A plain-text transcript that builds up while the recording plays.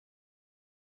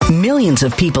Millions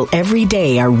of people every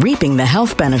day are reaping the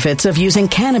health benefits of using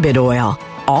cannabis oil,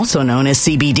 also known as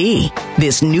CBD.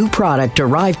 This new product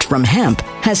derived from hemp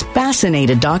has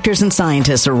fascinated doctors and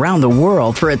scientists around the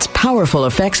world for its powerful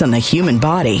effects on the human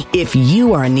body. If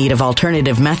you are in need of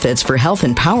alternative methods for health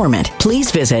empowerment, please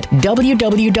visit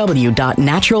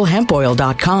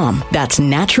www.naturalhempoil.com. That's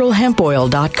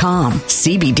naturalhempoil.com.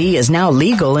 CBD is now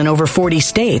legal in over 40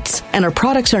 states, and our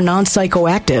products are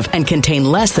non-psychoactive and contain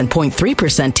less than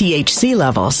 0.3% THC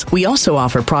levels. We also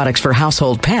offer products for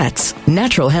household pets.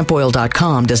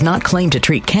 Naturalhempoil.com does not claim to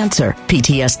treat cancer,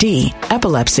 PTSD,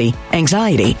 epilepsy,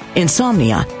 anxiety,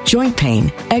 insomnia, joint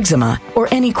pain, eczema, or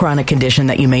any chronic condition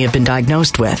that you may have been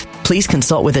diagnosed with. Please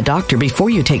consult with a doctor before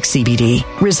you take CBD.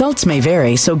 Results may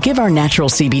vary, so give our natural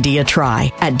CBD a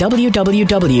try at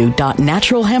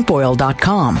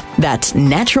www.naturalhempoil.com. That's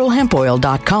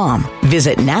naturalhempoil.com.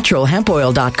 Visit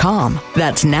naturalhempoil.com.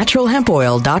 That's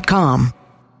naturalhempoil.com.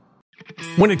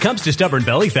 When it comes to stubborn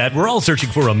belly fat, we're all searching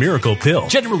for a miracle pill.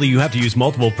 Generally, you have to use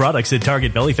multiple products that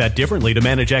target belly fat differently to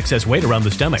manage excess weight around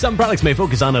the stomach. Some products may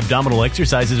focus on abdominal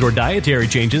exercises or dietary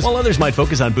changes, while others might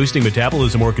focus on boosting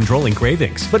metabolism or controlling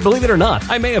cravings. But believe it or not,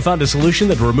 I may have found a solution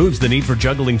that removes the need for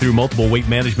juggling through multiple weight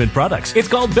management products. It's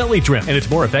called Belly Trim, and it's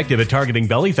more effective at targeting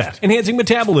belly fat, enhancing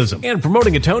metabolism, and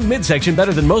promoting a toned midsection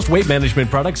better than most weight management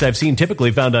products I've seen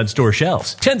typically found on store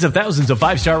shelves. Tens of thousands of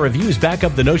 5-star reviews back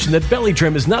up the notion that Belly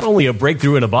Trim is not only a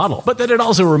breakthrough in a bottle, but that it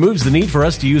also removes the need for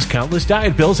us to use countless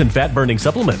diet pills and fat-burning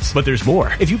supplements. But there's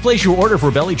more. If you place your order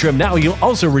for Belly Trim now, you'll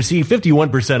also receive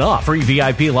 51% off, free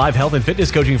VIP live health and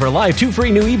fitness coaching for life, 2 free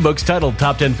new ebooks titled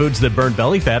Top 10 Foods That Burn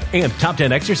Belly Fat and Top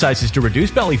 10 Exercises to Reduce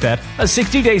Belly Fat, a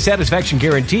 60-day satisfaction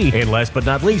guarantee, and last but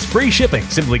not least, free shipping.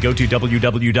 Simply go to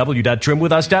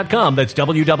www.trimwithus.com. That's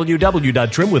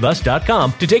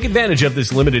www.trimwithus.com to take advantage of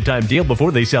this limited time deal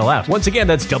before they sell out. Once again,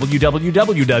 that's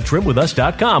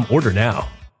www.trimwithus.com. Order now.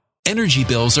 Energy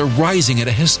bills are rising at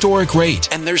a historic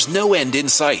rate, and there's no end in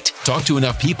sight. Talk to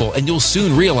enough people, and you'll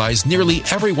soon realize nearly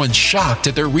everyone's shocked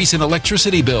at their recent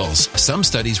electricity bills. Some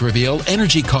studies reveal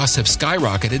energy costs have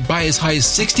skyrocketed by as high as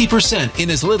 60%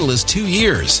 in as little as 2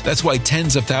 years. That's why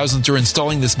tens of thousands are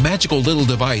installing this magical little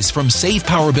device from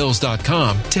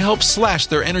SavePowerBills.com to help slash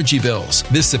their energy bills.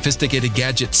 This sophisticated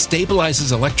gadget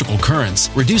stabilizes electrical currents,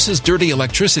 reduces dirty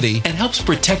electricity, and helps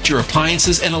protect your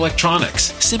appliances and electronics.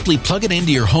 Simply plug it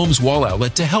into your home's wall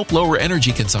outlet to help lower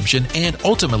energy consumption and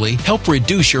ultimately help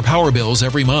reduce your power bills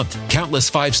every month.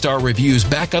 Countless 5-star reviews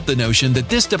back up the notion that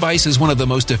this device is one of the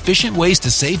most efficient ways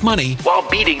to save money while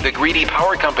beating the greedy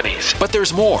power companies. But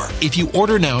there's more. If you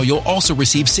order now, you'll also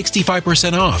receive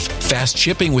 65% off, fast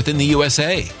shipping within the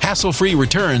USA, hassle-free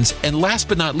returns, and last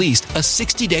but not least, a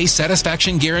 60-day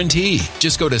satisfaction guarantee.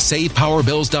 Just go to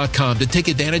SavePowerBills.com to take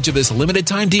advantage of this limited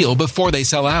time deal before they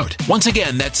sell out. Once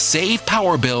again, that's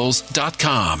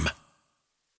SavePowerBills.com.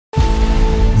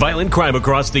 Violent crime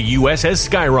across the U.S. has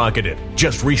skyrocketed.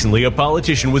 Just recently, a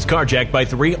politician was carjacked by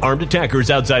 3 armed attackers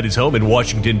outside his home in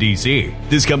Washington, D.C.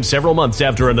 This comes several months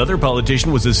after another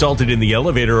politician was assaulted in the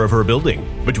elevator of her building.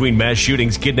 Between mass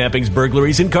shootings, kidnappings,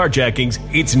 burglaries, and carjackings,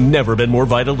 it's never been more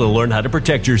vital to learn how to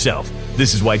protect yourself.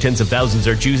 This is why tens of thousands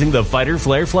are choosing the Fighter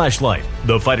Flare flashlight.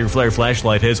 The Fighter Flare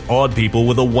flashlight has awed people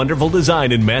with a wonderful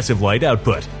design and massive light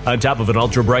output. On top of an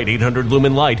ultra-bright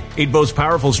 800-lumen light, it boasts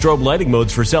powerful strobe lighting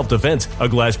modes for self-defense, a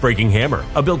glass-breaking hammer,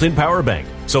 a built-in power bank,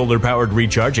 solar-powered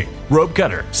recharging, rope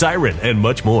cutter, siren, and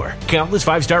much more. Countless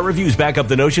 5-star reviews back up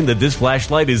the notion that this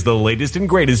flashlight is the latest and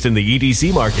greatest in the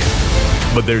EDC market.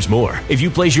 But there's more. If you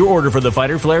place your order for the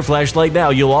Fighter Flare flashlight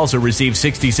now, you'll also receive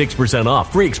 66%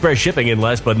 off, free express shipping, and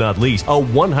last but not least, a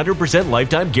 100%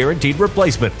 lifetime guaranteed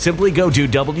replacement. Simply go to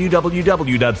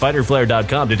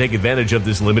www.fighterflare.com to take advantage of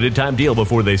this limited time deal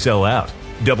before they sell out.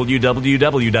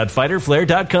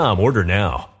 www.fighterflare.com. Order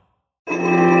now.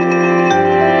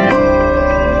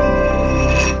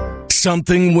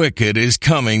 Something wicked is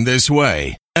coming this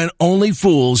way, and only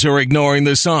fools are ignoring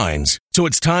the signs. So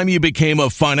it's time you became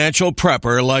a financial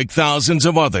prepper like thousands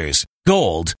of others.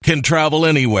 Gold can travel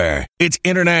anywhere. It's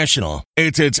international.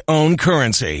 It's its own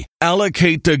currency.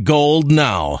 Allocate to gold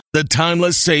now, the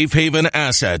timeless safe haven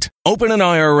asset. Open an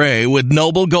IRA with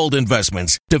Noble Gold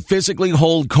Investments to physically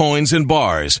hold coins and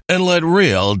bars and let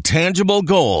real, tangible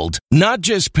gold, not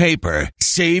just paper,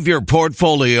 Save your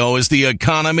portfolio as the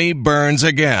economy burns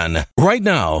again. Right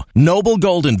now, Noble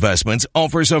Gold Investments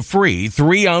offers a free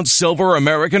 3-ounce silver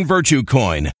American Virtue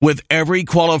coin with every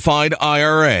qualified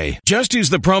IRA. Just use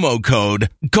the promo code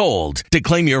GOLD to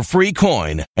claim your free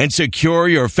coin and secure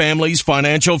your family's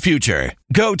financial future.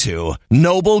 Go to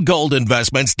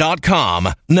noblegoldinvestments.com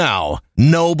now.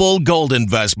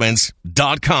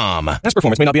 noblegoldinvestments.com. Past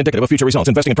performance may not be indicative of future results.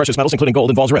 Investing in precious metals, including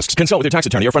gold, involves risks. Consult with your tax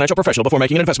attorney or financial professional before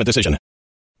making an investment decision.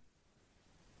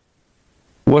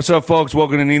 What's up, folks?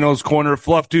 Welcome to Nino's Corner,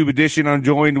 Fluff Tube Edition. I'm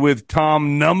joined with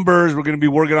Tom Numbers. We're going to be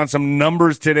working on some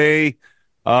numbers today.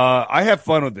 I have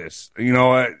fun with this. You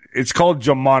know, it's called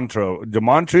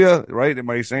Gematria, right? Am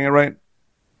I saying it right?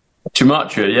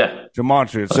 Gematria, yeah.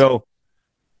 Gematria. So,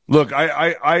 look,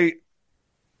 I'm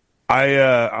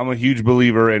a huge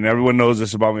believer, and everyone knows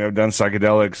this about me. I've done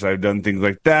psychedelics. I've done things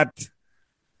like that.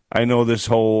 I know this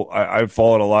whole. I've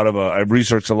followed a lot of. I've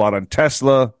researched a lot on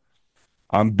Tesla.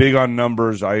 I'm big on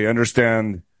numbers. I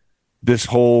understand this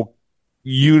whole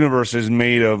universe is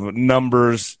made of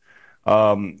numbers.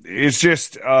 It's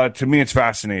just, to me, it's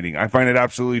fascinating. I find it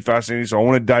absolutely fascinating. So I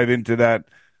want to dive into that.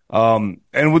 And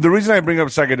the reason I bring up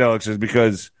psychedelics is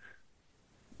because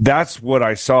that's what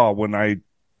I saw when I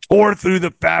tore through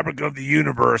the fabric of the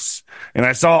universe and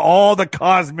I saw all the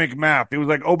cosmic map. It was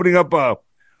like opening up a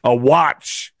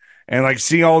watch and like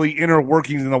seeing all the inner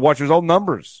workings in the watch. It was all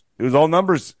numbers. It was all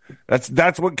numbers.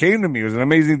 That's what came to me. It was an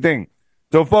amazing thing.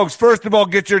 So, folks, first of all,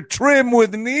 get your trim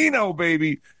with Nino,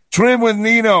 baby. Trim with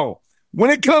Nino. When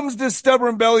it comes to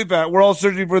stubborn belly fat, we're all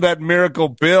searching for that miracle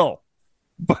pill,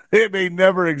 but it may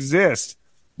never exist.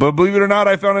 But believe it or not,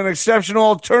 I found an exceptional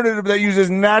alternative that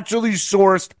uses naturally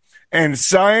sourced and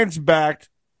science-backed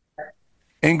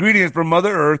ingredients from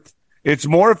Mother Earth. It's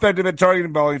more effective at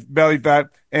targeting belly fat,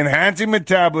 enhancing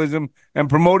metabolism,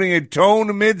 and promoting a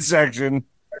toned midsection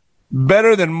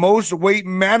better than most weight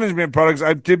management products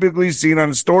I've typically seen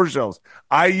on store shelves.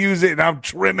 I use it, and I'm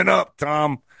trimming up,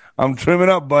 Tom. I'm trimming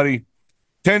up, buddy.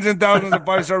 Tens and thousands of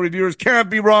 5-star reviewers. Can't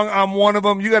be wrong. I'm one of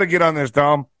them. You got to get on this,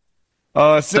 Tom.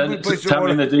 Simply place your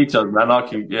order. Tell me the details, man. I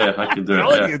can do it.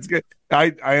 Yeah. It's good.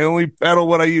 I only peddle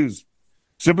what I use.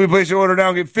 Simply place your order now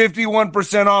and get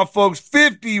 51% off, folks.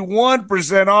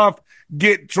 51% off.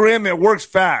 Get trim. It works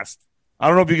fast. I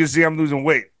don't know if you can see I'm losing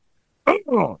weight.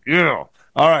 Oh, yeah.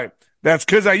 All right. That's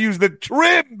because I use the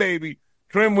trim, baby.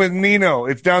 Trim with Nino.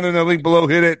 It's down there in the link below.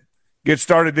 Hit it. Get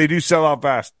started. They do sell out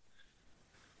fast.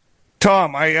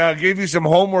 Tom, I gave you some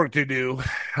homework to do.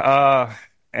 Because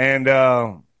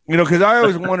I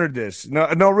always wondered this.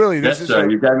 No, really. Yes, sir.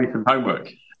 You gave me some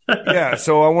homework. Yeah,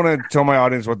 so I want to tell my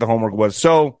audience what the homework was.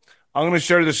 So I'm going to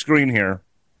share the screen here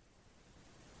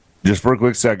just for a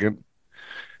quick second.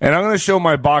 And I'm going to show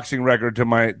my boxing record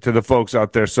to the folks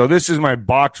out there. So this is my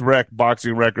boxing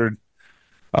record.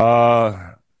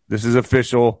 This is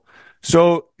official.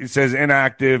 So it says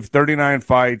inactive, 39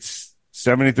 fights,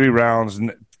 73 rounds,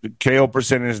 KO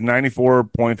percentage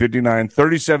 94.59,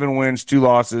 37 wins, 2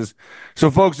 losses. So,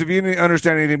 folks, if you didn't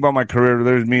understand anything about my career,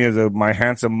 there's me as my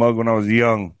handsome mug when I was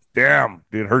young. Damn,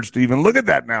 it hurts to even look at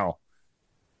that now.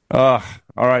 All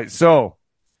right, so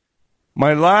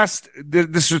my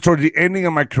this was towards the ending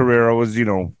of my career. I was,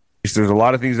 there's a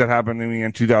lot of things that happened to me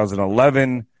in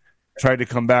 2011. Tried to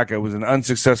come back. It was an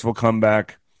unsuccessful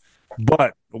comeback.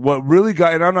 But what really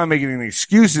and I'm not making any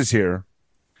excuses here,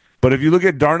 but if you look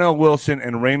at Darnell Wilson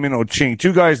and Raymond Oching,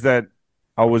 2 guys that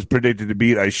I was predicted to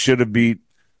beat, I should have beat.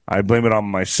 I blame it on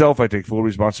myself. I take full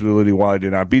responsibility while I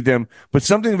did not beat them. But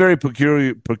something very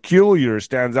peculiar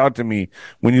stands out to me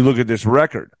when you look at this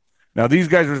record. Now, these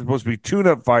guys are supposed to be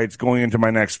tune-up fights going into my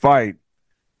next fight,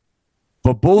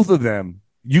 but both of them,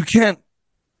 you can't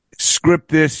script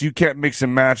this. You can't mix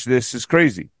and match this. It's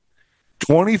crazy.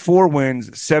 24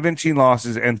 wins, 17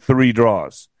 losses, and 3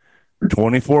 draws.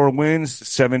 24 wins,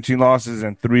 17 losses,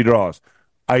 and 3 draws.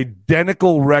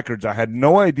 Identical records. I had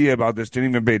no idea about this, didn't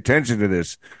even pay attention to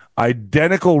this.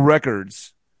 Identical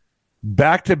records,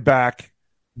 back-to-back.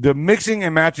 The mixing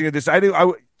and matching of this, I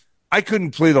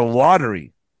couldn't play the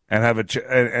lottery and have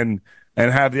and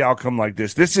have the outcome like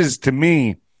this. This is, to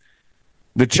me,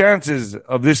 the chances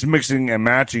of this mixing and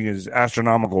matching is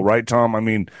astronomical, right, Tom? I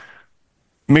mean,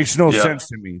 makes no sense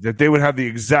to me that they would have the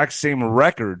exact same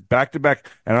record back-to-back,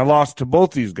 and I lost to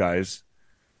both these guys.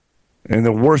 And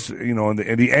the worst, in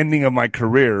the ending of my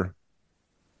career,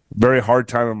 very hard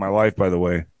time in my life, by the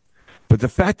way. But the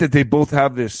fact that they both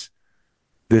have this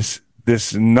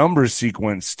number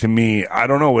sequence, to me, I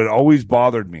don't know, it always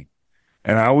bothered me.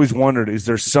 And I always wondered, is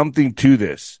there something to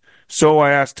this? So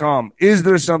I asked Tom, is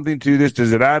there something to this?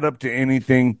 Does it add up to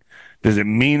anything? Does it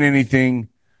mean anything?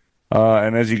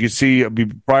 And as you can see,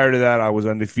 prior to that, I was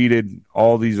undefeated.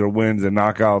 All these are wins and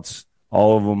knockouts,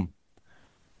 all of them.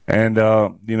 And,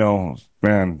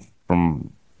 man,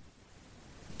 from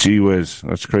gee whiz,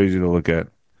 that's crazy to look at.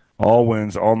 All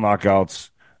wins, all knockouts,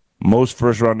 most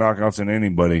first-round knockouts than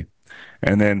anybody.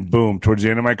 And then, boom, towards the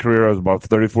end of my career, I was about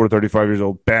 34, 35 years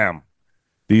old. Bam.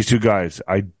 These two guys,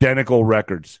 identical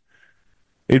records.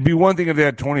 It'd be one thing if they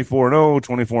had 24-0,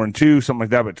 24-2, something like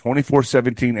that, but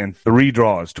 24-17 and 3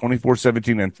 draws.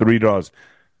 24-17 and 3 draws.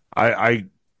 I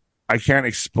can't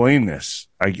explain this.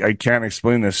 I can't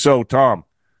explain this. So, Tom,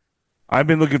 I've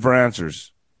been looking for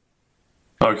answers.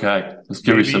 Okay, let's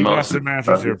give you some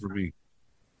answers here for me.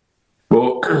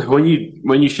 Well, when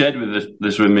you shared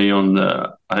this with me on,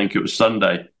 I think it was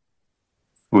Sunday,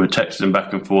 we were texting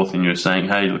back and forth, and you were saying,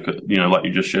 "Hey, look at like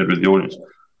you just shared with the audience."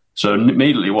 So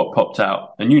immediately, what popped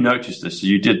out, and you noticed this, so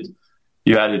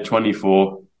you added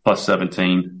 24 plus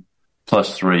 17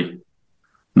 plus 3,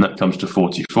 and that comes to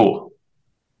 44.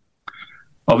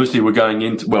 Obviously, we're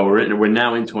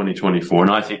now in 2024,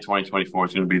 and I think 2024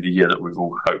 is going to be the year that we've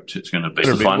all hoped it's going to be.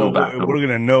 The final battle. We're going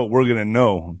to know. We're going to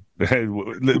know.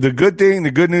 The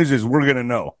good news is we're going to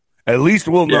know. At least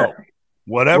we'll know.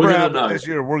 Whatever happens this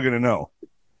year, we're going to know.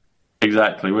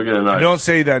 Exactly, we're going to know. Don't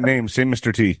say that name. Say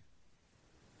Mr. T.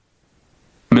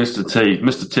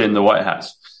 Mr. T in the White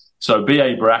House. So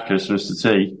B.A. Baracus, Mr.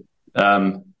 T.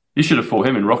 You should have fought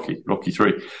him in Rocky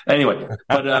 3. Anyway,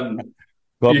 but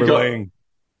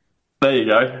there you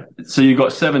go. So you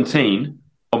got 17.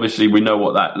 Obviously, we know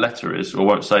what that letter is. I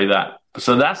won't say that.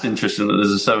 So that's interesting that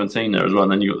there's a 17 there as well.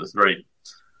 And then you got the 3.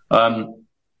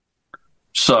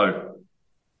 So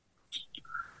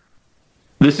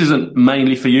this isn't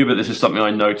mainly for you, but this is something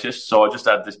I noticed. So I'll just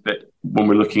add this bit when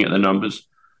we're looking at the numbers.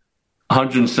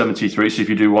 173. So if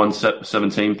you do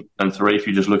 117 and 3, if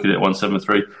you just look at it,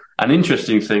 173. An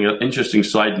interesting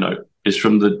side note is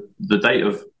from the date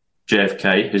of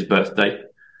JFK, his birthday.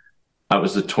 That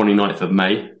was the 29th of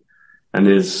May. And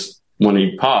when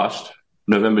he passed,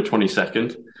 November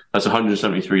 22nd, that's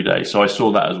 173 days. So I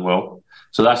saw that as well.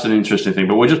 So that's an interesting thing.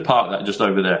 But we'll just park that just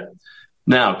over there.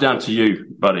 Now, down to you,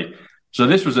 buddy. So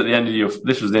this was the end of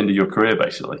your career,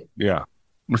 basically. Yeah.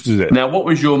 This is it. Now, what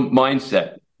was your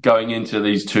mindset going into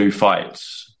these 2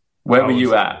 fights? Where were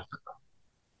you at?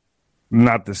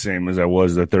 Not the same as I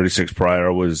was the 36 prior.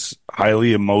 I was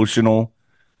highly emotional,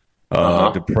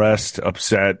 depressed,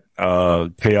 upset,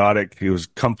 chaotic. It was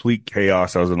complete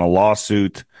chaos. I was in a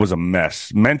lawsuit. It was a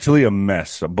mess. Mentally a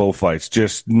mess of both fights.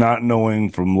 Just not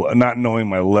knowing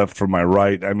my left from my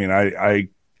right. I mean, I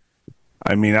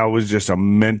was just a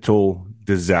mental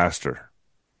disaster.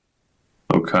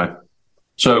 Okay.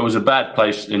 So it was a bad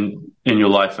place in your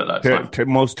life at that time?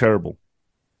 Most terrible.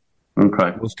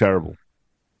 Okay. Most terrible.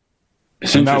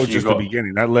 And that was just the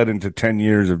beginning. That led into 10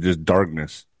 years of just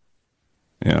darkness.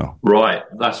 Yeah. Right.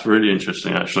 That's really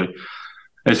interesting, actually.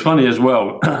 It's funny as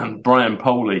well. Brian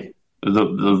Poley,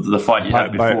 the fight you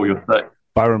had before your thing.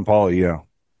 Byron Poley, yeah.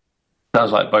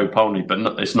 Sounds like Bo Pony, but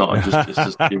no, it's not. It's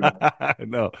just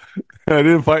No, I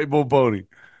didn't fight Bo Pony.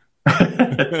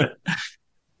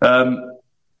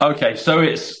 Okay, so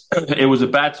it was a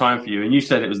bad time for you, and you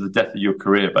said it was the death of your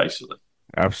career, basically.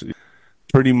 Absolutely.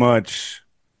 Pretty much.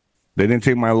 They didn't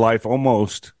take my life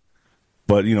almost,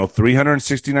 but,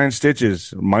 369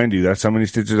 stitches. Mind you, that's how many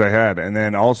stitches I had. And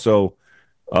then also,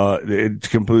 it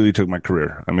completely took my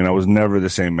career. I mean, I was never the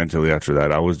same mentally after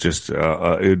that. I was just,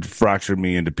 it fractured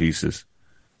me into pieces.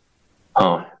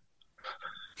 Oh.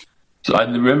 So I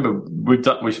remember we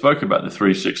spoke about the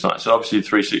 369. So obviously the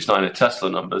 369 are Tesla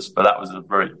numbers, but that was a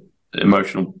very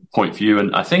emotional point for you.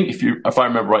 And I think if I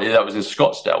remember right, that was in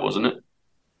Scottsdale, wasn't it?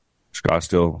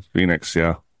 Scottsdale, Phoenix,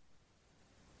 yeah.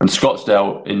 And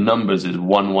Scottsdale in numbers is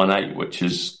 118, which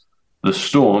is the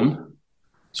storm.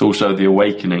 It's also the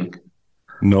awakening.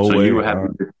 No way. So you were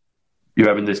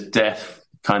having this death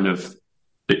kind of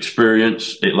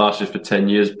experience. It lasted for 10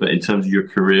 years, but in terms of your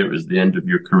career, it was the end of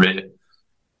your career.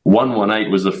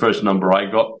 118 was the first number I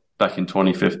got back in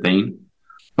 2015.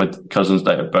 My cousin's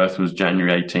date of birth was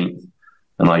January 18th.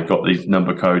 And I got these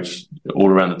number codes all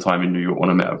around the time in New York when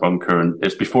I met Ivanka. And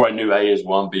it's before I knew A is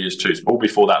 1, B is 2. It's all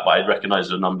before that, but I recognized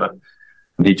the number.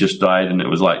 And he just died. And it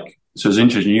was like, so it's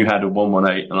interesting. You had a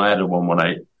 118 and I had a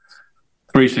 118.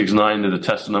 369 are the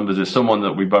Tesla numbers. There's someone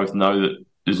that we both know that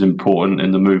is important in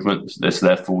the movement. It's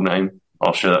their full name.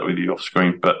 I'll share that with you off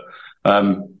screen. But,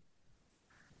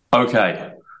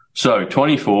 okay. So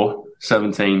 24,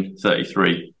 17,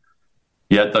 33.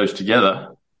 You add those together.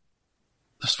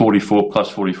 That's 44 plus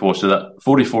 44. So that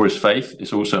 44 is faith.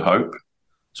 It's also hope.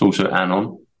 It's also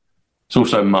Anon. It's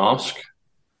also mask.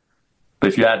 But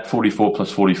if you add 44 plus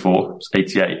 44, it's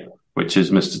 88. which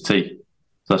is Mr. T.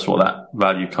 That's what that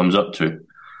value comes up to.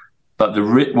 But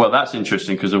that's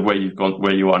interesting because of where you've gone,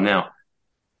 where you are now.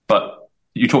 But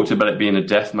you talked about it being a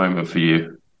death moment for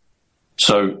you.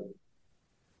 So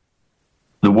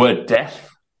the word death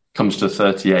comes to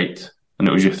 38, and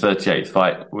it was your 38th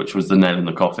fight, which was the nail in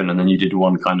the coffin. And then you did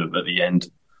one kind of at the end,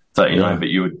 39, but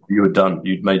you were done.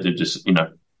 You'd made it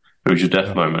was your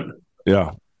death moment.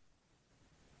 Yeah.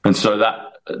 And so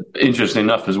that, interesting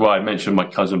enough as well, I mentioned my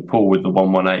cousin Paul with the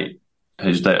 118,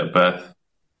 his date of birth,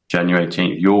 January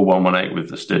 18th. Your 118 with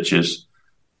the stitches.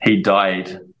 He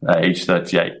died at age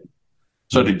 38.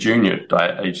 So did Junior die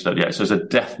at age 38. So it's a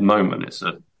death moment.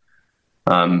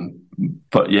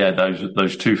 But yeah,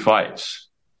 those two fights,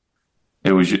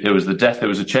 it was the death. It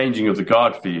was a changing of the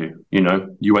guard for you. You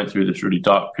know, you went through this really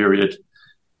dark period.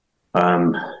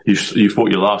 You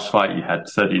fought your last fight. You had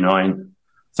 39.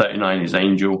 39 is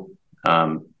Angel.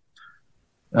 And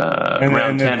the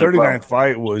 39th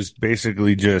fight was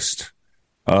basically just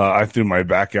I threw my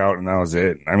back out and that was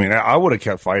it. I mean, I would have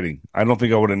kept fighting. I don't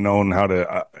think I would have known how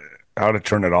to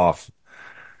turn it off.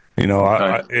 You know,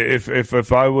 okay.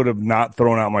 If I would have not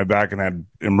thrown out my back and had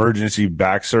emergency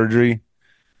back surgery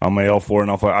on my L4 and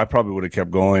L5, I probably would have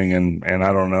kept going. And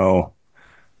I don't know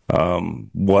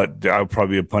what I would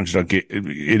probably be a punch drunk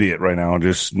idiot right now.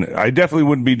 I definitely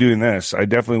wouldn't be doing this. I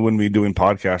definitely wouldn't be doing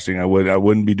podcasting. I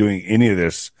wouldn't be doing any of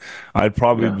this. I'd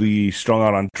probably be strung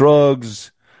out on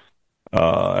drugs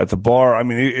at the bar. I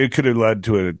mean, it could have led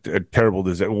to a terrible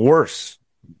worse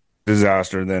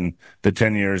disaster than the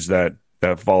 10 years that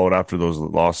followed after those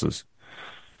losses.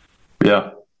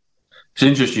 Yeah. It's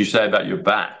interesting you say about your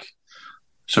back.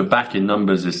 So back in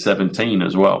numbers is 17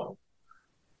 as well.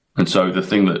 And so the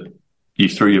thing that you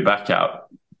threw your back out,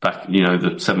 the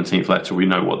 17th letter, we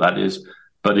know what that is.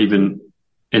 But even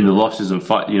in the losses and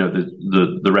fight,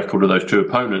 the record of those two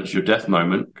opponents, your death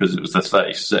moment, because it was the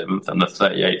 37th and the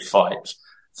 38th fight,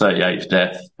 38th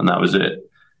death, and that was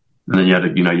it. And then you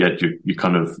had your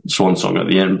kind of swan song at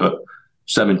the end. But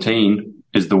 17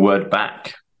 is the word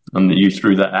back, and you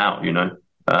threw that out.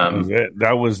 That was it.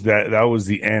 That was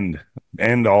the end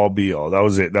all be all. That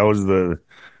was it.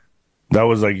 That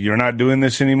was like, you're not doing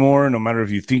this anymore. No matter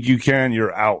if you think you can,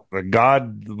 you're out. Like,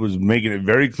 God was making it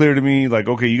very clear to me, like,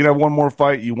 okay, you can have one more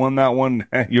fight. You won that one.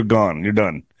 You're gone. You're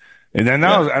done. And then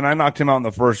and I knocked him out in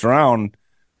the first round.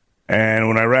 And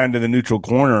when I ran to the neutral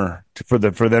corner for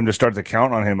them to start the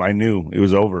count on him, I knew it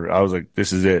was over. I was like,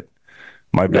 this is it.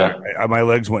 My back, my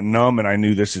legs went numb, and I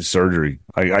knew this is surgery.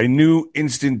 I knew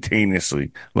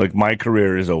instantaneously, like, my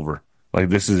career is over. Like,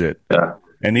 this is it. Yeah.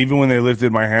 And even when they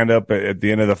lifted my hand up at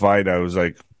the end of the fight, I was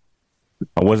like,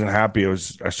 I wasn't happy. I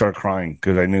started crying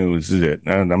because I knew this is it.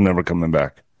 I'm never coming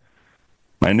back.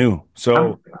 I knew.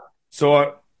 So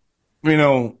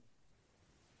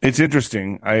it's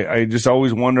interesting. I just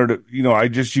always wondered,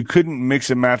 you couldn't mix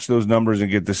and match those numbers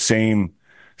and get the same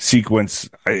sequence.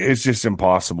 It's just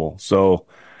impossible. So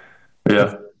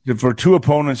yeah, for two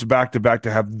opponents back to back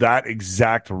to have that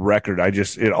exact record,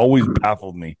 it always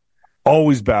baffled me.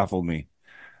 Always baffled me.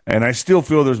 And I still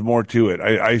feel there's more to it.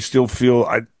 I still feel,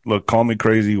 look, call me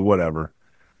crazy, whatever.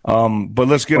 But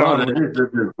let's get on.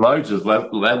 There's loads of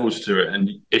levels to it, and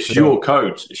it's your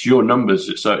codes, it's your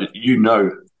numbers, so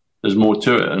there's more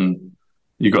to it, and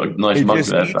you got a nice mug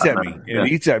there.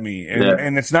 It eats at me,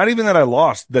 and it's not even that I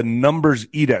lost. The numbers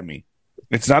eat at me.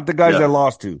 It's not the guys I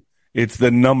lost to. It's the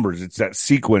numbers. It's that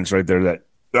sequence right there.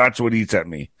 That's what eats at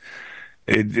me.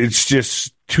 It's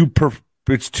just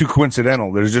it's too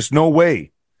coincidental. There's just no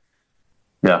way.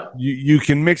 Yeah, you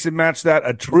can mix and match that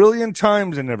 1 trillion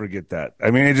times and never get that.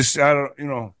 I mean, There's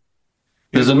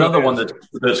another one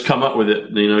that's come up with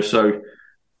it. So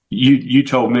you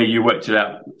told me you worked it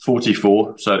out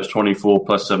 44, so it's 24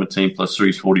 plus 17 plus 3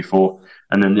 is 44,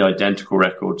 and then the identical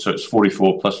record, so it's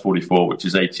 44 plus 44, which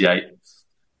is 88,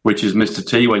 which is Mr.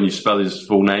 T when you spell his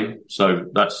full name. So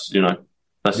that's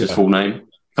his full name.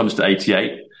 Comes to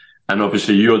 88, and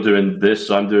obviously you're doing this,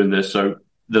 I'm doing this, so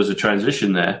there's a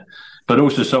transition there. But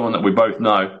also someone that we both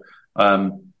know.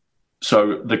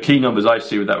 So the key numbers I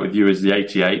see with you is the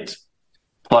 88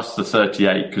 plus the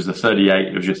 38, because the 38,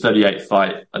 it was your 38th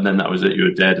fight, and then that was it. You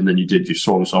were dead, and then you did your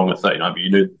swan song at 39, but you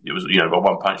knew it was, by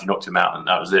one punch you knocked him out, and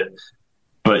that was it.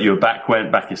 But your back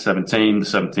is 17, the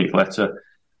 17th letter.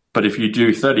 But if you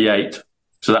do 38,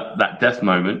 so that death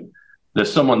moment,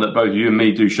 there's someone that both you and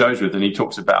me do shows with, and he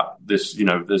talks about this,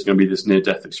 there's going to be this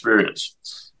near-death experience.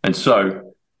 And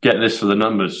so get this for the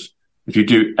numbers. If you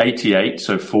do 88,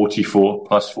 so 44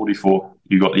 plus 44,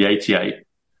 you got the 88.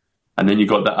 And then you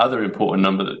got the other important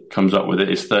number that comes up with it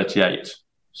is 38.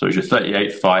 So it's your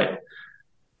 38th fight.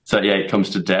 38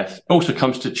 comes to death. Also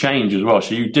comes to change as well.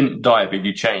 So you didn't die, but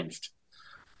you changed.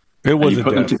 It was a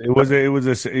death. It was a It was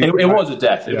a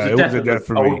death. It was a death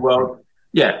for old me. world.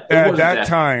 Yeah. At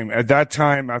that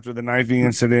time, after the knifing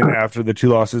incident, after the 2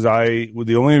 losses,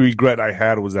 the only regret I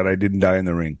had was that I didn't die in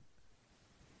the ring.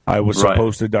 I was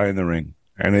supposed to die in the ring,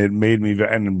 and it made me.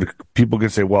 And people can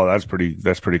say, "Well, that's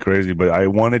pretty crazy," but I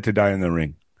wanted to die in the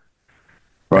ring.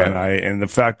 Right. And the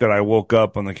fact that I woke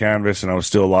up on the canvas and I was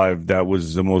still alive, that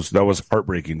was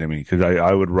heartbreaking to me, because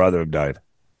I would rather have died.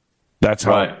 That's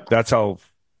what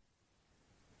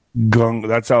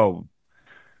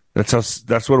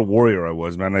a warrior I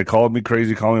was, man. They called me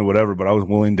crazy, called me whatever, but I was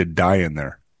willing to die in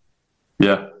there.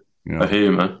 Yeah. You know? I hear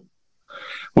you, man.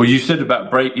 Well, you said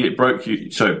about it broke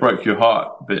your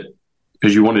heart a bit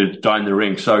because you wanted to die in the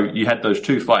ring. So you had those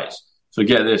 2 fights. So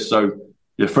get this. So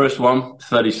your first one,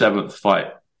 37th fight.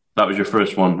 That was your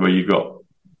first one where you got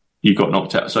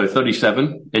knocked out. So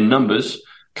 37 in numbers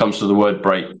comes to the word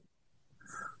break.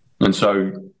 And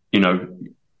so,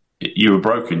 you were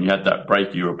broken. You had that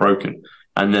break, you were broken.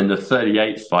 And then the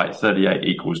 38th fight, 38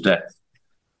 equals death.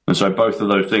 And so both of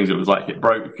those things, it was like it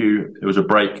broke you, it was a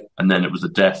break, and then it was a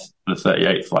death, the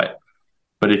 38th fight.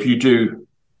 But if you do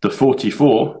the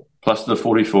 44 plus the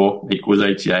 44 equals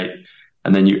 88,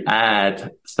 and then you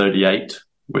add 38,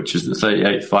 which is the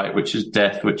 38th fight, which is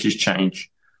death, which is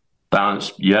change,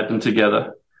 balance, you add them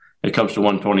together, it comes to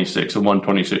 126, and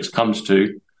 126 comes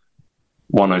to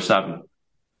 107.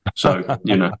 So,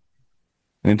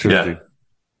 Interesting. Yeah.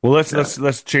 Well,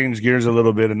 let's change gears a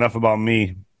little bit. Enough about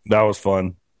me. That was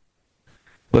fun.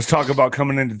 Let's talk about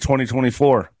coming into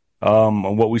 2024.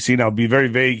 What we see now. Be very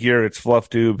vague here. It's fluff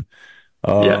tube.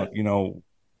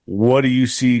 What do you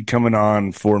see coming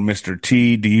on for Mr.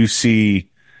 T? Do you see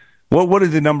what do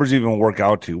the numbers even work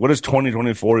out to? What does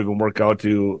 2024 even work out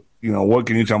to? What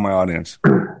can you tell my audience?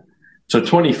 So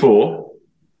 24.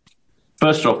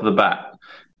 First off the bat,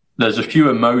 there's a few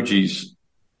emojis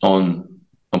on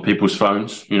people's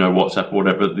phones. WhatsApp or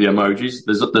whatever. The emojis.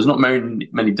 There's not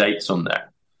many dates on there.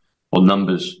 Or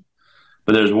numbers.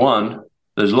 But there's a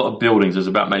lot of buildings. There's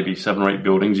about maybe 7 or 8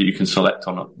 buildings that you can select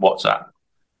on a WhatsApp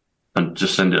and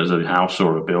just send it as a house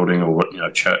or a building or,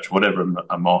 church, whatever,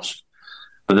 a mosque.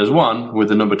 But there's one with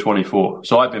the number 24.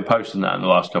 So I've been posting that in the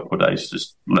last couple of days,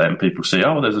 just letting people see,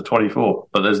 oh, there's a 24.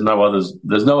 But there's no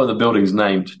other buildings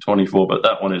named 24, but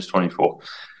that one is 24.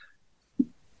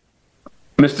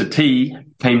 Mr. T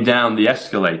came down the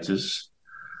escalators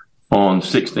on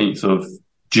 16th of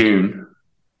June,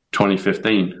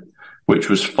 2015, which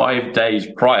was 5 days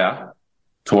prior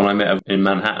to when I met her in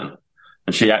Manhattan.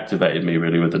 And she activated me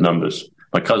really with the numbers.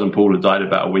 My cousin Paul had died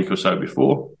about a week or so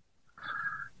before.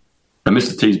 And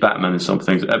Mr. T's Batman in some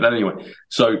things. But anyway,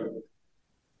 so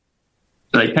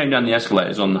they came down the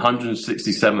escalators on the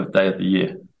 167th day of the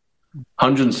year.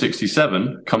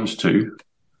 167 comes to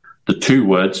the 2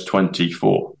 words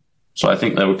 24. So I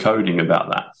think they were coding about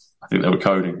that. I think they were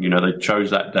coding. They chose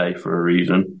that day for a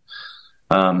reason.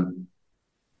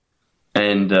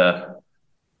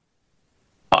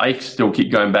 I still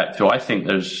keep going back to, I think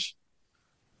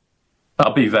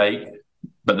I'll be vague,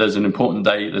 but there's an important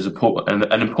day, there's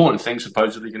an important thing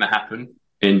supposedly going to happen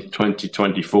in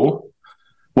 2024.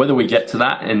 Whether we get to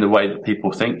that in the way that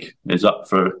people think is up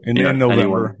for in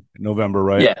November. November,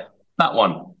 right? Yeah, that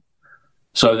one.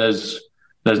 So there's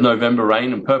November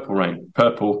rain and purple rain.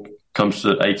 Purple comes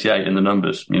to 88 in the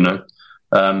numbers,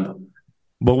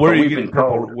 But where are you getting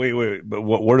purple? Wait. But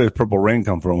where does purple rain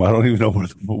come from? I don't even know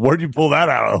where'd you pull that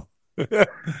out of?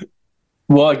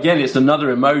 Well, again, it's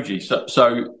another emoji.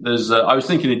 So there's. I was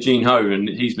thinking of Gene Ho, and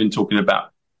he's been talking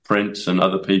about Prince and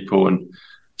other people, and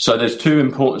so there's 2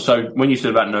 important. So when you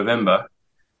said about November,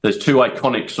 there's 2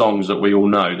 iconic songs that we all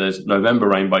know. There's November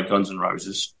Rain by Guns N'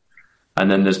 Roses, and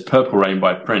then there's Purple Rain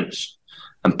by Prince.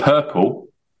 And purple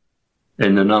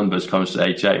in the numbers comes to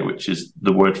 88, which is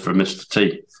the word for Mr.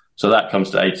 T. So that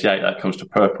comes to 88, that comes to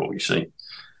purple, you see.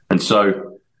 And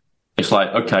so it's like,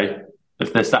 okay,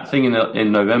 if there's that thing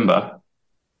in November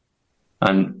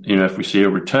and, if we see a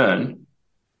return,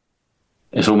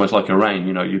 it's almost like a rain.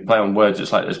 You play on words,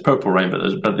 it's like there's purple rain,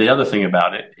 but the other thing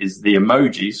about it is the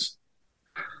emojis.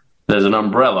 There's an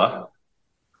umbrella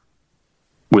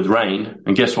with rain,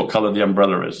 and guess what color the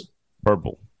umbrella is?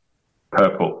 Purple.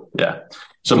 Purple, yeah.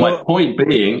 So my point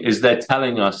being is they're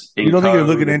telling us... You don't think you're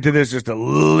looking into this just a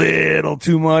little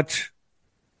too much?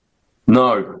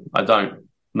 No, I don't.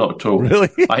 Not at all. Really?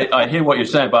 I hear what you're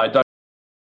saying, but I don't.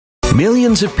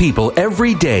 Millions of people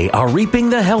every day are reaping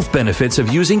the health benefits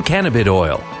of using cannabis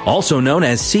oil, also known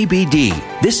as CBD.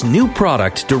 This new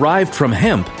product derived from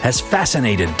hemp has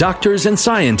fascinated doctors and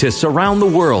scientists around the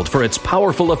world for its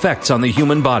powerful effects on the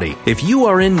human body. If you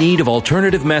are in need of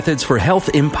alternative methods for health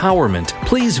empowerment,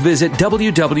 please visit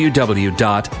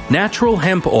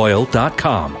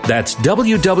www.naturalhempoil.com. That's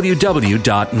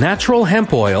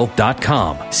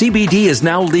www.naturalhempoil.com. CBD is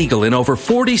now legal in over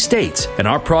 40 states, and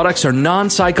our products are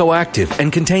non-psychoactive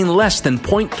and contain less than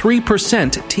 0.3%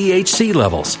 THC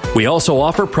levels. We also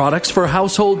offer products for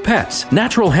household pets.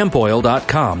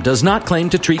 NaturalHempOil.com does not claim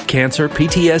to treat cancer,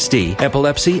 PTSD,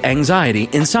 epilepsy, anxiety,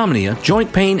 insomnia,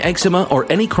 joint pain, eczema, or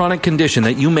any chronic condition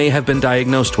that you may have been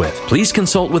diagnosed with. Please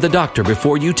consult with a doctor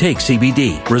before you take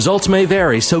CBD. Results may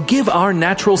vary, so give our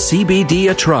natural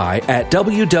CBD a try at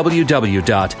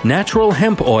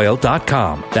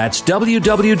www.naturalhempoil.com. That's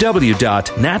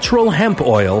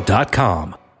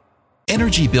www.naturalhempoil.com.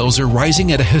 Energy bills are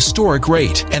rising at a historic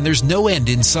rate, and there's no end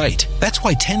in sight. That's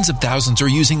why tens of thousands are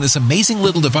using this amazing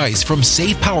little device from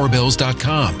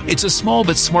SavePowerBills.com. It's a small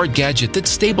but smart gadget that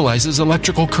stabilizes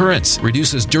electrical currents,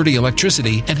 reduces dirty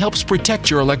electricity, and helps protect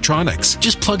your electronics.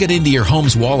 Just plug it into your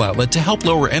home's wall outlet to help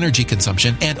lower energy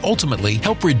consumption and ultimately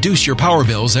help reduce your power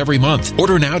bills every month.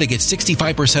 Order now to get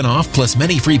 65% off plus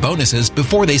many free bonuses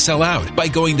before they sell out by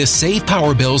going to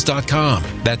SavePowerBills.com.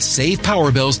 That's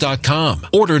SavePowerBills.com.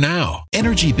 Order now.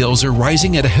 Energy bills are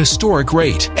rising at a historic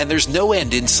rate, and there's no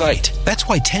end in sight. That's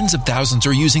why tens of thousands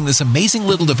are using this amazing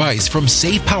little device from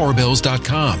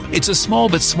SavePowerBills.com. It's a small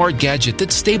but smart gadget that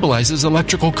stabilizes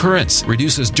electrical currents,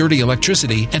 reduces dirty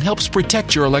electricity, and helps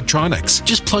protect your electronics.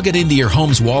 Just plug it into your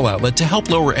home's wall outlet to help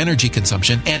lower energy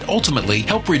consumption and ultimately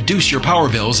help reduce your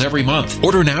power bills every month.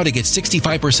 Order now to get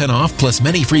 65% off plus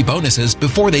many free bonuses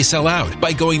before they sell out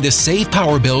by going to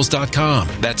SavePowerBills.com.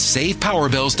 That's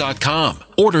SavePowerBills.com.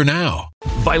 Order now.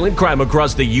 Violent crime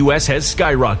across the U.S. has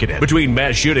skyrocketed. Between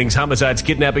mass shootings, homicides,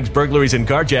 kidnappings, burglaries, and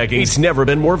carjackings, it's never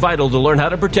been more vital to learn how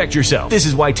to protect yourself. This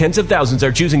is why tens of thousands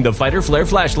are choosing the Fighter Flare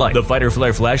flashlight. The Fighter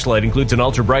Flare flashlight includes an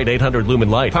ultra-bright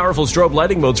 800-lumen light, powerful strobe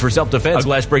lighting modes for self-defense, a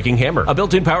glass-breaking hammer, a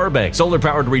built-in power bank,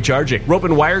 solar-powered recharging, rope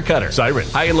and wire cutter, siren,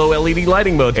 high and low LED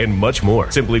lighting mode, and much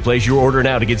more. Simply place your order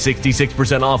now to get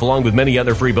 66% off along with many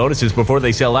other free bonuses before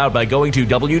they sell out by going to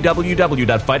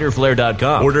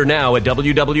www.fighterflare.com. Order now at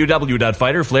www.fighterflare.com.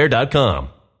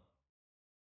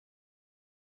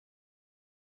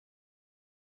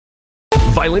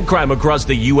 Violent crime across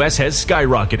the U.S. has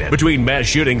skyrocketed. Between mass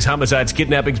shootings, homicides,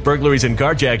 kidnappings, burglaries, and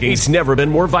carjacking, it's never been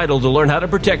more vital to learn how to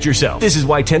protect yourself. This is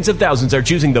why tens of thousands are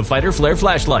choosing the Fighter Flare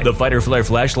flashlight. The Fighter Flare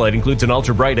flashlight includes an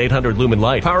ultra-bright 800-lumen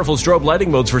light, powerful strobe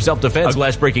lighting modes for self-defense, a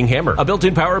glass-breaking hammer, a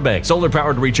built-in power bank,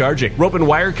 solar-powered recharging, rope and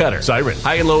wire cutter, siren,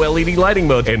 high and low LED lighting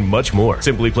mode, and much more.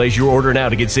 Simply place your order now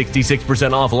to get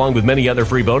 66% off along with many other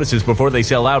free bonuses before they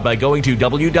sell out by going to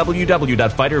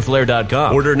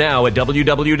www.fighterflare.com. Order now at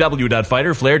www.fighterflare.com.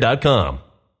 I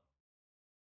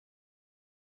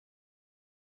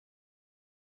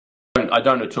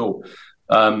don't at all.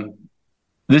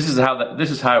 This is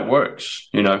how it works.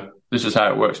 You know, this is how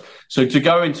it works. So to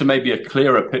go into maybe a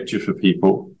clearer picture for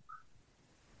people,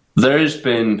 there has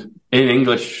been in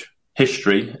English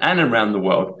history and around the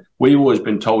world, we've always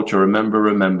been told to remember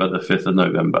the 5th of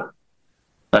November.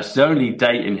 That's the only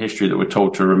date in history that we're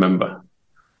told to remember.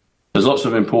 There's lots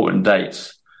of important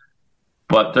dates.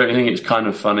 But don't you think it's kind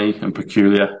of funny and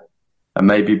peculiar and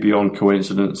maybe beyond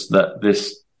coincidence that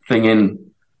this thing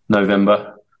in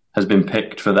November has been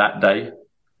picked for that day,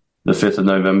 the 5th of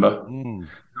November?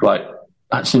 Right.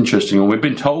 That's interesting. And we've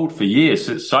been told for years,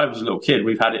 since I was a little kid,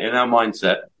 we've had it in our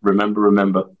mindset, remember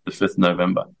the 5th of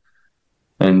November.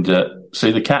 And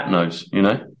see, the cat knows, you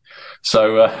know?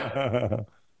 So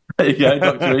there you go,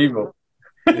 Dr. Evil.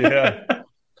 Yeah.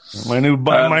 My new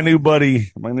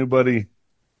buddy.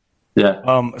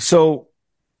 Yeah. So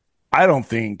I don't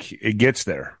think it gets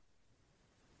there.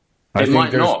 It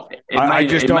might not.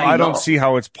 I don't see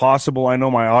how it's possible. I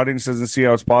know my audience doesn't see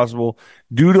how it's possible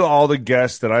due to all the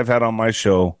guests that I've had on my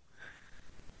show,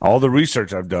 all the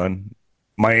research I've done,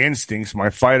 my instincts, my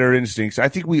fighter instincts. I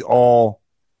think we all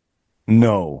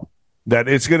know that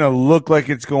it's going to look like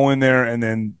it's going there and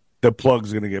then the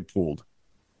plug's going to get pulled.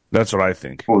 That's what I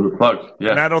think. Pull the plug, yeah.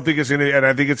 And I don't think it's going to, and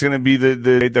I think it's going to be the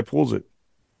date that pulls it.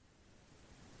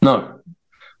 No.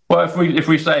 Well, if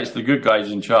we say it's the good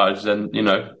guys in charge, then, you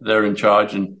know, they're in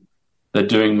charge and they're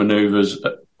doing maneuvers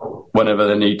whenever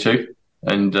they need to.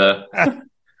 And just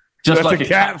that's like a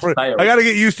cat. I got to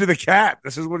get used to the cat.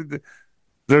 This is what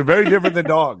they're very different than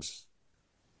dogs.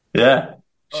 Yeah.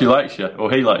 She likes you,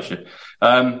 or he likes you.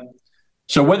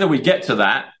 So whether we get to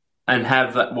that and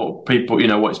have that what people,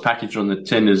 what's packaged on the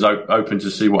tin is open to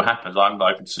see what happens. I'm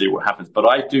open to see what happens. But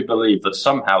I do believe that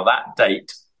somehow that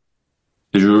date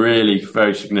is really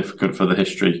very significant for the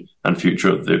history and future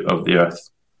of the Earth.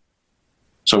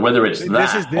 So whether it's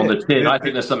that on the tin, I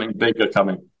think there's something bigger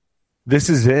coming. This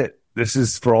is it. This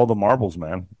is for all the marbles,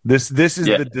 man. This is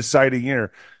the deciding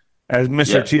year. As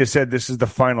Mr. Chia said, this is the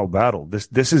final battle.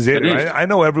 This is it. I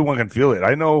know everyone can feel it.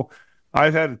 I know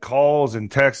I've had calls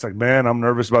and texts like, man, I'm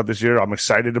nervous about this year. I'm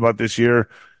excited about this year.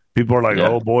 People are like,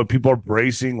 oh, boy, people are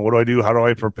bracing. What do I do? How do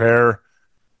I prepare?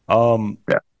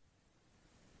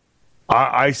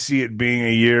 I see it being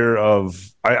a year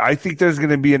of I think there's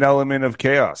going to be an element of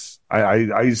chaos. I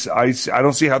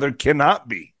don't see how there cannot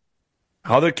be.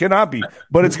 But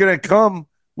it's going to come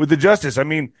with the justice. I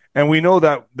mean, and we know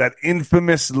that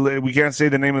infamous, we can't say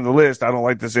the name of the list. I don't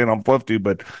like to say it on Fluff Tube,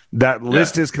 but that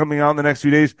list is coming out in the next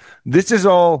few days. This is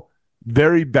all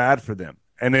very bad for them.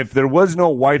 And if there was no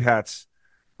white hats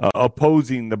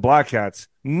opposing the black hats,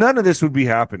 none of this would be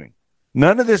happening.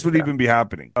 None of this would even be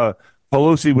happening.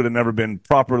 Pelosi would have never been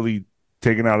properly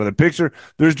taken out of the picture.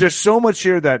 There's just so much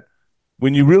here that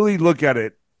when you really look at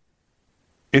it,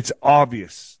 it's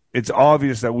obvious. It's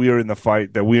obvious that we are in the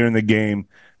fight, that we are in the game,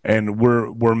 and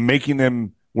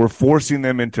we're forcing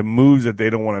them into moves that they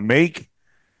don't want to make.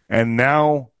 And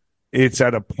now it's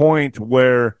at a point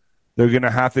where they're going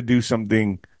to have to do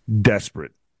something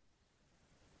desperate.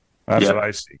 That's what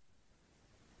I see.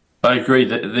 I agree.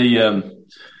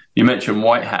 You mentioned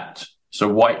white hat. So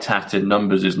white hat in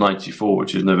numbers is 94,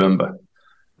 which is November.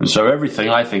 And so everything,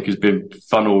 I think, has been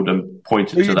funneled and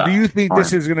pointed to that. Do you think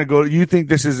this is going to go? You think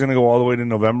this is going to go all the way to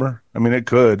November? I mean, it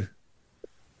could.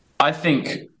 I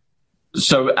think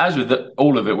so. As with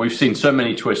all of it, we've seen so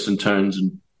many twists and turns,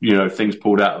 and things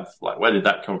pulled out of like, where did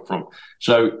that come from?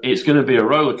 So it's going to be a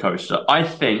roller coaster. I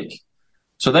think.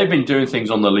 So they've been doing things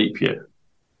on the leap year.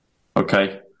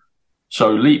 Okay,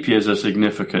 so leap years are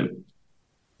significant.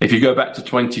 If you go back to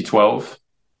 2012.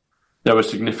 There were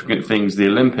significant things. The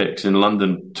Olympics in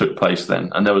London took place then,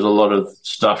 and there was a lot of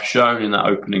stuff shown in that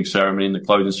opening ceremony, in the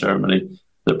closing ceremony,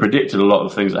 that predicted a lot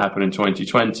of things that happened in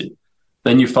 2020.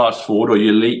 Then you fast forward or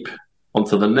you leap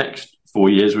onto the next 4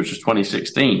 years, which was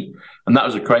 2016, and that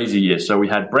was a crazy year. So we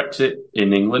had Brexit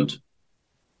in England.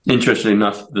 Interestingly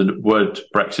enough, the word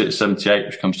Brexit is 78,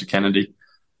 which comes to Kennedy.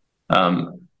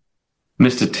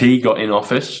 Mr. T got in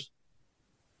office,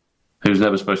 who was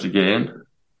never supposed to get in.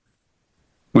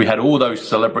 We had all those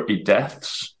celebrity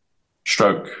deaths,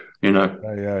 stroke,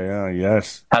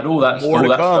 yes. Had all that.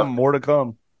 More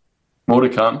to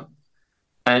come.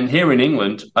 And here in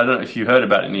England, I don't know if you heard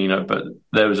about it, Nino, but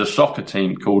there was a soccer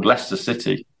team called Leicester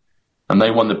City, and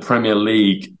they won the Premier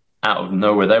League out of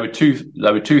nowhere. They were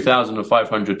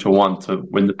 2,500 to 1 to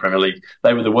win the Premier League.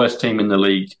 They were the worst team in the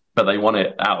league, but they won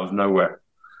it out of nowhere.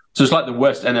 So it's like the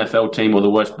worst NFL team or the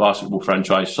worst basketball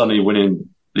franchise suddenly winning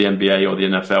the NBA or the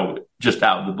NFL just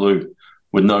out of the blue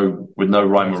with no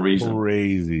rhyme or reason.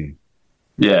 Crazy.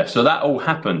 Yeah, so that all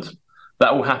happened.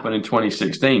 That all happened in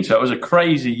 2016. So it was a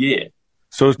crazy year.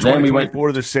 So is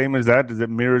 2024 the same as that? Does it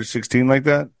mirror 16 like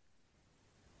that?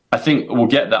 I think we'll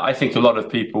get that. I think we're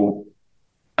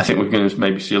going to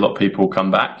maybe see a lot of people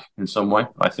come back in some way,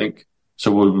 I think.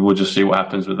 So we'll just see what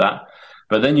happens with that.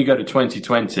 But then you go to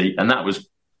 2020, and that was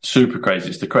super crazy.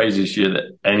 It's the craziest year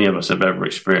that any of us have ever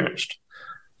experienced.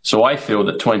 So I feel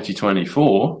that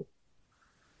 2024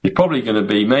 is probably going to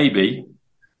be maybe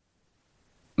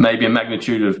a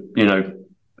magnitude of,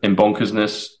 in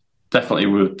bonkersness, definitely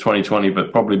with 2020,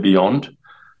 but probably beyond.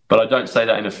 But I don't say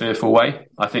that in a fearful way.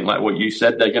 I think like what you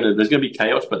said, there's going to be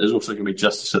chaos, but there's also going to be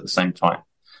justice at the same time.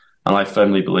 And I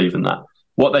firmly believe in that.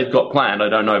 What they've got planned, I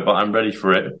don't know, but I'm ready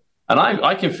for it. And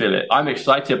I can feel it. I'm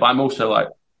excited, but I'm also like,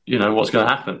 what's going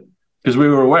to happen? Because we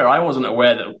were aware. I wasn't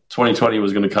aware that 2020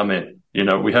 was going to come in.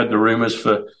 We heard the rumors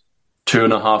for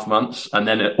 2.5 months, and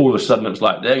then all of a sudden it's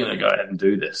like, they're going to go ahead and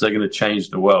do this. They're going to change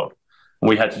the world. And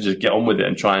we had to just get on with it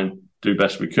and try and do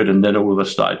best we could. And then all of us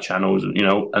started channels,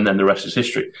 and then the rest is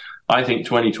history. I think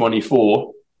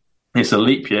 2024, it's a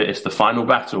leap year. It's the final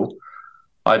battle.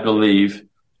 I believe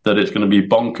that it's going to be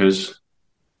bonkers,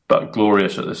 but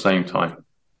glorious at the same time.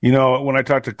 When I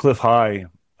talked to Cliff High,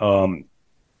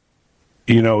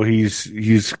 he's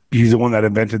the one that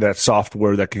invented that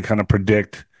software that can kind of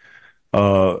predict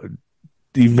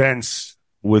events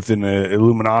with an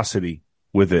luminosity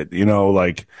with it.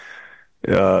 The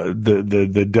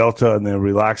delta and the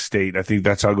relaxed state. I think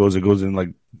that's how it goes. It goes in like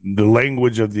the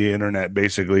language of the internet,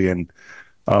 basically, and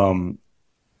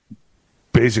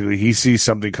basically he sees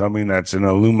something coming that's in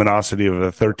a luminosity of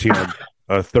a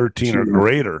 13 or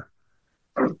greater.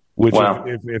 which Wow.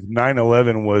 if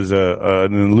 9/11 was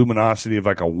an luminosity of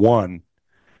like a 1,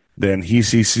 then he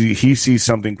sees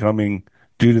something coming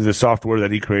due to the software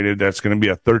that he created that's going to be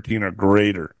a 13 or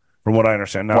greater, from what I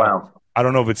understand. Now, Wow. I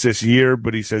don't know if it's this year,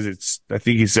 but he says I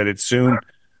think he said it's soon.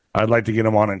 I'd like to get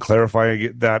him on and clarify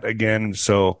that again.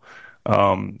 So,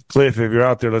 Cliff, if you're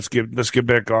out there, let's get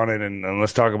back on it and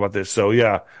let's talk about this. So,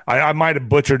 yeah, I might have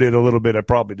butchered it a little bit. I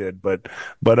probably did, but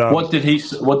what did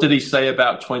he say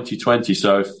about 2020?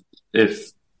 So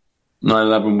if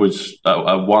 9/11 was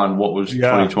a 1, what was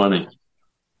 2020?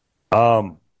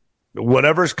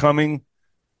 Whatever's coming,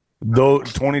 though,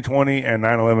 2020 and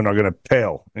 9/11 are going to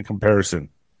pale in comparison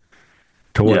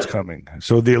to what's coming.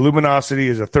 So the luminosity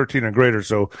is a 13 or greater.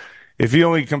 So if he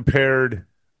only compared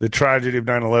the tragedy of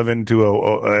 9/11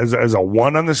 to as a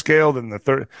 1 on the scale, then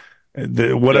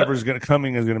whatever's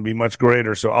coming is going to be much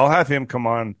greater. So I'll have him come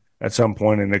on at some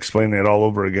point and explain it all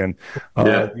over again.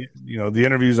 The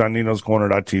interviews on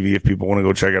ninoscorner.tv if people want to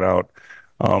go check it out.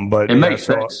 But it makes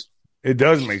sense. It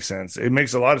does make sense. It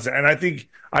makes a lot of sense. And I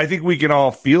think we can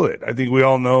all feel it. I think we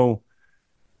all know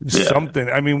something.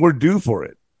 I mean, we're due for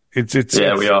it.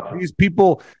 We are. These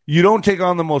people, you don't take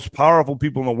on the most powerful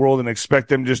people in the world and expect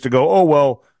them just to go, oh,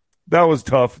 well, that was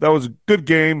tough. That was a good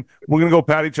game. We're going to go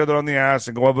pat each other on the ass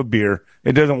and go have a beer.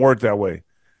 It doesn't work that way.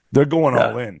 They're going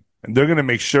all in. And they're going to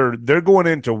make sure they're going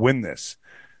in to win this.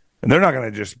 And they're not going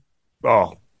to just,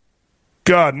 oh,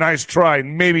 God, nice try.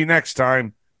 Maybe next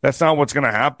time. That's not what's going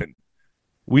to happen.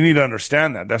 We need to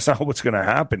understand that. That's not what's going to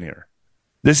happen here.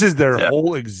 This is their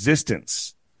whole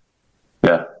existence.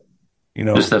 Yeah.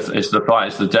 It's the fight.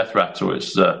 It's the death rattle.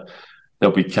 It's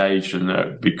they'll be caged and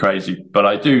they'll be crazy. But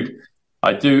I do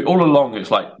all along.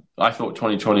 It's like I thought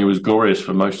 2020 was glorious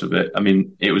for most of it. I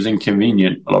mean, it was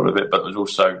inconvenient, a lot of it, but there was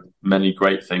also many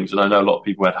great things. And I know a lot of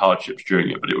people had hardships during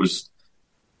it, but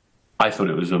I thought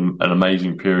it was an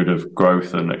amazing period of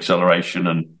growth and acceleration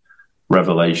and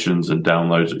revelations and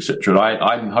downloads, etc.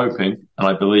 I'm hoping, and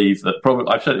I believe that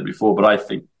probably I've said it before, but I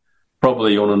think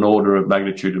probably on an order of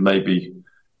magnitude, and maybe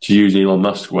to use Elon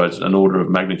Musk's words, an order of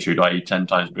magnitude, i.e. 10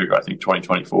 times bigger. I think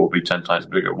 2024 will be 10 times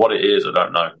bigger. What it is, I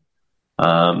don't know.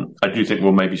 I do think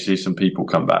we'll maybe see some people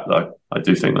come back, though. I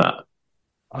do think that.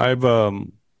 I've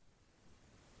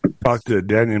talked to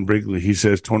Daniel Brinkley. He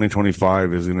says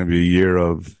 2025 is going to be a year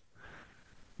of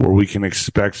where we can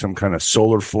expect some kind of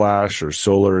solar flash or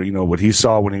solar, what he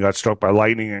saw when he got struck by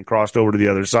lightning and crossed over to the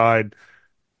other side.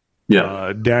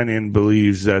 Yeah. Daniel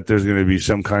believes that there's going to be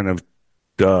some kind of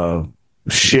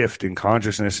shift in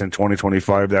consciousness in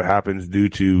 2025 that happens due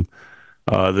to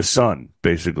the sun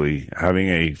basically having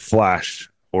a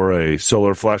flash or a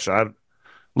solar flash. I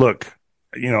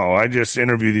just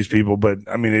interview these people, but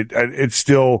I mean, it's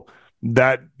still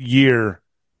that year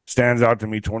stands out to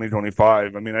me,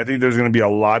 2025. I mean, I think there's going to be a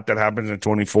lot that happens in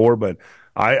 24, but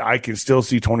I can still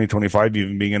see 2025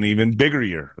 even being an even bigger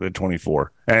year than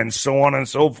 24, and so on and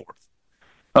so forth.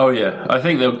 Oh yeah, I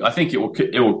think it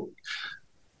will.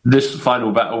 This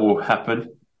final battle will happen,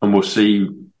 and we'll see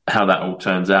how that all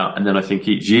turns out. And then I think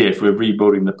each year, if we're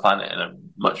rebuilding the planet in a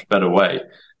much better way,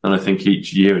 then I think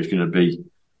each year is going to be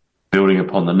building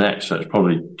upon the next. So it's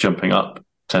probably jumping up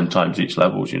 10 times each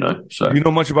levels, So you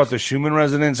know much about the Schumann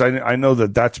resonance? I know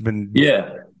that's been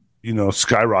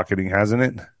skyrocketing, hasn't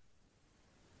it?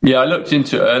 Yeah, I looked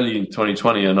into it early in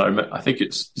 2020, and I think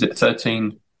is it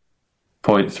 13.31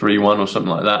 or something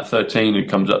like that. 13 it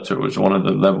comes up to, it was one of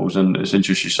the levels, and it's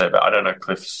interesting you say about, I don't know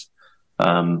Cliff's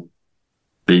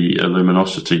the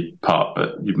luminosity part,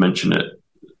 but you've mentioned it,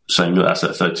 saying that that's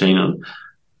at 13, and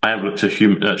I have looked at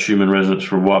Schumann resonance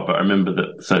for a while, but I remember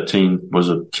that 13 was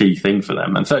a key thing for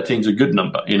them. And 13 is a good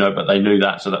number, but they knew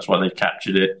that, so that's why they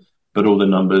captured it. But all the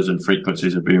numbers and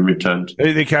frequencies are being returned.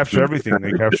 They capture everything.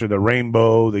 They capture the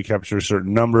rainbow. They capture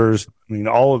certain numbers. I mean,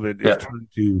 all of it is turned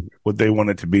to what they want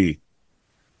it to be.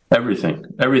 Everything.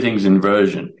 Everything's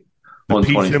inversion. The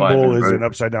P symbol is an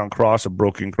upside-down cross, a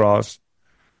broken cross.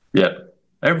 Yeah,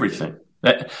 everything.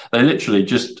 They literally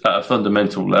just, at a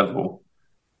fundamental level,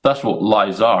 that's what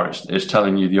lies are. It's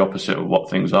telling you the opposite of what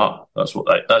things are. That's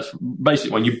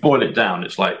basically, when you boil it down,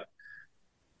 it's like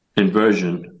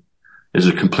inversion is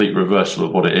a complete reversal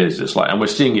of what it is. It's like, and we're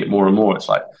seeing it more and more. It's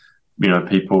like,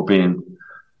 people being,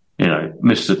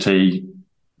 Mr. T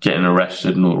getting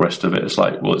arrested and all the rest of it. It's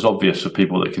like, well, it's obvious for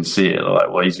people that can see it. They're like,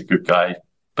 well, he's a good guy,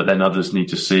 but then others need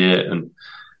to see it. And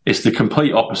it's the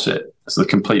complete opposite. It's the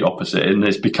complete opposite. And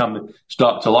it's become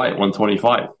dark to light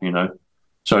 125,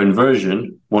 So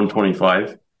inversion,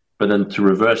 125, but then to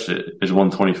reverse it is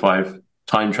 125,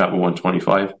 time travel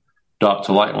 125, dark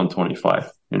to light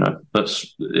 125.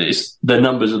 Their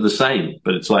numbers are the same,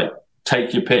 but it's like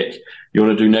take your pick. You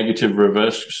want to do negative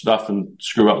reverse stuff and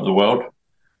screw up the world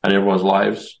and everyone's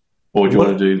lives, or do you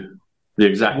want to do the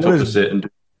exact opposite and do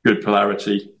good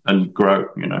polarity and grow,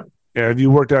 you know? Yeah, have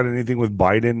you worked out anything with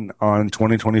Biden on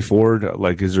 2024?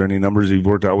 Like, is there any numbers you've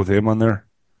worked out with him on there?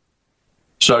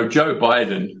 So Joseph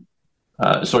Biden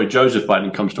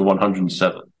comes to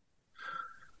 107.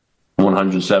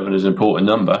 107 is an important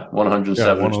number.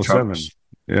 107 is Trump's.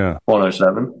 Yeah.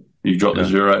 107. You drop the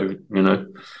zero, you know.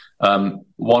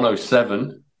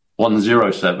 107,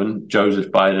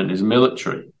 Joseph Biden is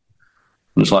military.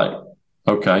 And it's like,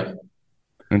 okay.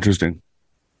 Interesting.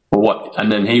 Well, what?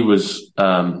 And then he was,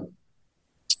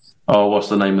 what's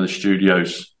the name of the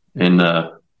studios in, I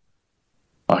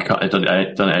done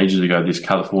it ages ago, these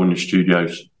California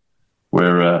studios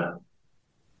where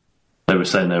they were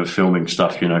saying they were filming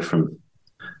stuff, you know, from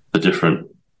the different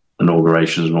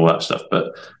inaugurations and all that stuff.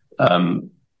 But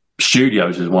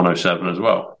studios is 107 as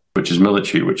well, which is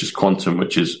military, which is quantum,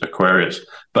 which is Aquarius,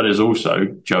 but is also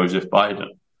Joseph Biden.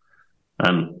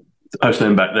 And I was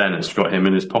saying back then, it's got him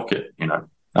in his pocket, you know,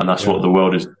 and that's what the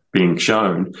world is being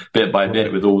shown bit by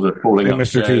bit with all the falling up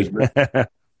Mr. chairs. T.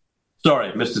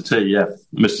 Sorry, Mr. T, yeah,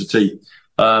 Mr. T.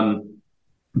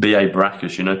 B.A.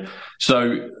 Brackus, you know.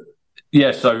 So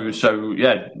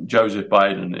Joseph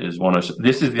Biden is 107.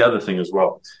 This is the other thing as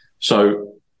well.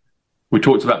 So we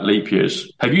talked about leap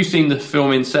years. Have you seen the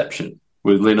film Inception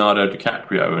with Leonardo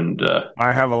DiCaprio? And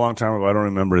I have a long time ago. I don't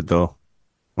remember it, though.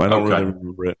 I don't really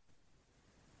remember it.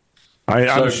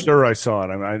 I'm sure I saw it.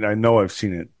 I know I've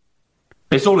seen it.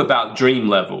 It's all about dream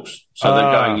levels. So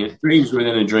they're going dreams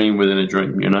within a dream within a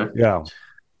dream, you know? Yeah.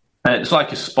 And it's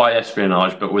like a spy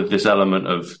espionage, but with this element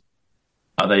of,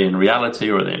 are they in reality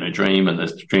or are they in a dream? And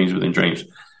there's dreams within dreams.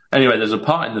 Anyway, there's a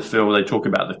part in the film where they talk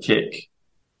about the kick,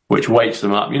 which wakes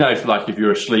them up. You know, if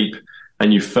you're asleep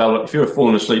and if you were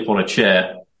falling asleep on a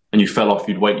chair and you fell off,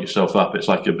 you'd wake yourself up. It's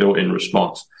like a built-in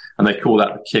response. And they call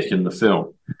that the kick in the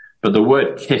film. But the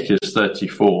word kick is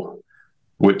 34,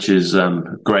 which is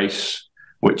grace,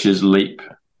 which is leap,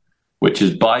 which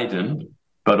is Biden.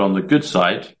 But on the good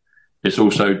side, it's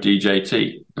also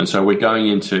DJT. And so we're going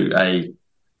into a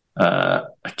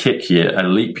kick year, a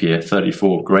leap year,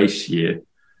 34 grace year.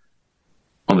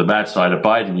 On the bad side, a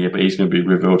Biden year, but he's going to be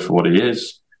revealed for what he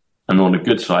is. And on the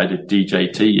good side, a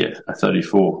DJT year, a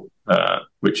 34,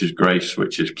 which is grace,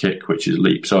 which is kick, which is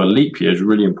leap. So a leap year is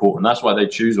really important. That's why they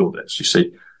choose all this, you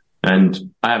see.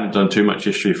 And I haven't done too much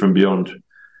history from beyond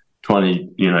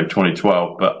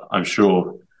 2012, but I'm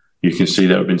sure you can see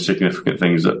there have been significant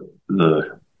things that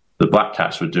the black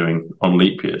hats were doing on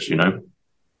leap years, you know.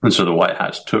 And so the white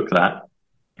hats took that.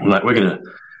 Like,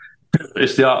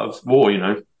 it's the art of war, you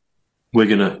know. We're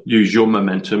going to use your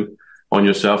momentum on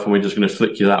yourself and we're just going to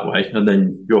flick you that way. And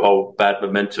then your whole bad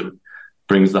momentum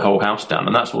brings the whole house down.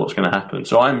 And that's what's going to happen.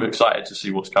 So I'm excited to see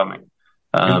what's coming.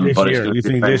 But you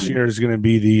think this year is going to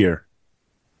be the year?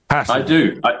 I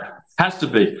do. It has to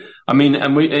be. I mean,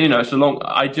 and it's a long,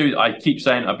 I keep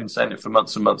saying, I've been saying it for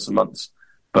months and months and months.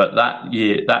 But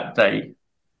that day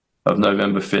of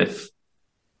November 5th,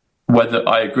 whether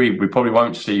I agree, we probably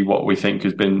won't see what we think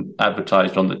has been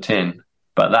advertised on the tin,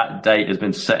 but that date has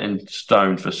been set in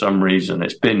stone for some reason.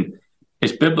 It's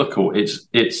biblical. It's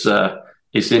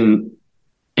in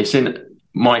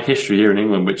my history here in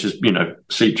England, which is, you know,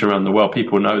 seeped around the world.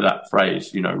 People know that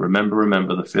phrase, you know, remember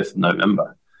the 5th of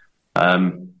November.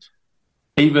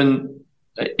 Even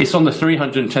it's on the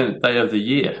 310th day of the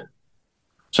year.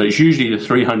 So it's usually the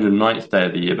 309th day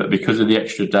of the year, but because of the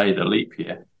extra day, the leap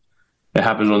year, it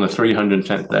happens on the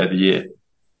 310th day of the year.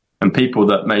 And people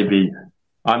that maybe,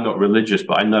 I'm not religious,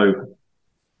 but I know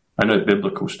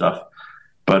biblical stuff.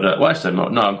 But I said no,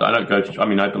 I don't go to, I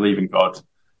mean, I believe in God.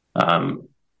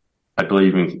 I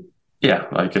believe in,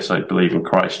 I guess I believe in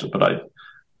Christ, but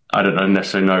I don't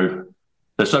necessarily know.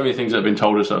 There's so many things that have been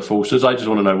told us that are falses. I just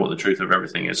want to know what the truth of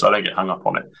everything is, so I don't get hung up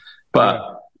on it.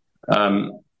 But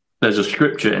there's a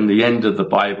scripture in the end of the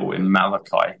Bible in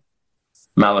Malachi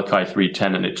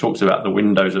 3:10, and it talks about the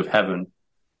windows of heaven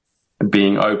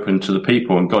being open to the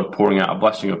people and God pouring out a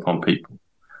blessing upon people.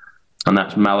 And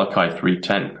that's Malachi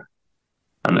 3:10.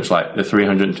 And it's like the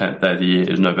 310th day of the year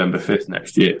is November 5th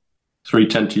next year.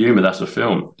 3:10 to Yuma, that's a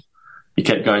film. He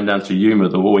kept going down to Yuma,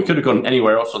 the wall. He could have gone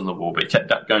anywhere else on the wall, but he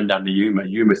kept going down to Yuma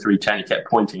 3:10. He kept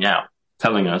pointing out,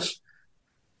 telling us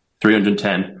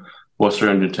 310. What's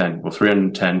 310? Well,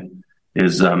 310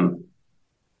 is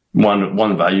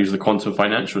one value is the quantum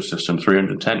financial system,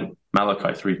 310.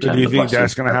 Malachi 3:10. Do you think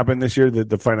that's going to happen this year, that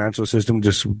the financial system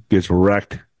just gets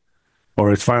wrecked?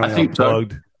 Or it's finally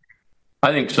unplugged?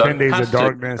 I think so. 10 days of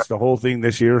darkness, the whole thing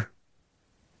this year?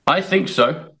 I think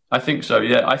so. I think so.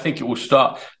 Yeah, I think it will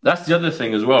start. That's the other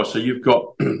thing as well. So you've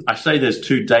got, I say there's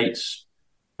 2 dates.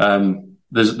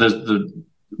 There's the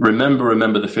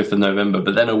Remember the 5th of November,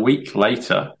 but then a week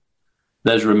later,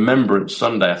 there's Remembrance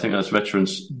Sunday. I think that's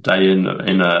Veterans Day in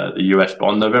the US. But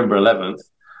on November 11th,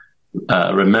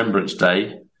 Remembrance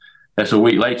Day, that's a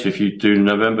week later. If you do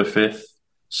November 5th,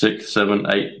 6th, 7th,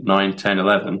 8th, 9th,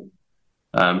 10th,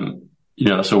 11th,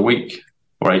 that's a week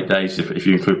or 8 days if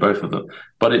you include both of them.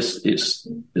 But it's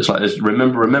like there's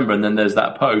remember, and then there's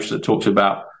that post that talks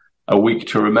about a week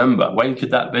to remember. When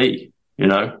could that be?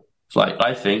 It's like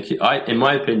in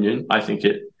my opinion, I think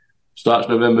it starts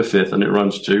November 5th and it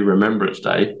runs to Remembrance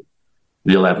Day,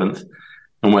 the 11th.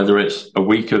 And whether it's a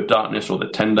week of darkness or the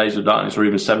 10 days of darkness or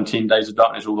even 17 days of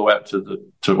darkness all the way up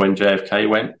to when JFK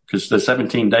went, because there's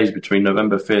 17 days between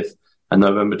November 5th and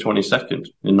November 22nd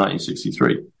in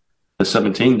 1963. There's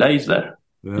 17 days there,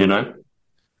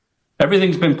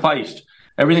 Everything's been placed.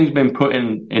 Everything's been put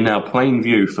in our plain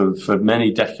view for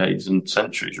many decades and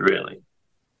centuries, really.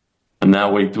 And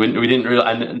now we didn't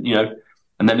realize,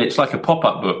 and then it's like a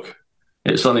pop-up book.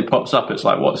 It suddenly pops up. It's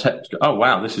like, oh,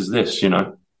 wow, this is this,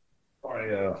 Sorry,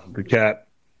 the cat.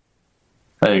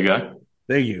 There you go.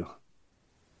 Thank you.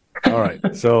 All right.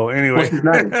 So anyway, what's his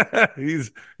name?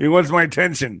 he wants my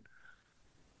attention.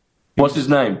 What's his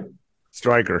name?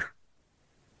 Striker.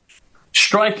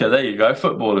 Striker. There you go.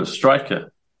 Footballer.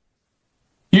 Striker.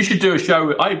 You should do a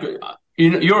show.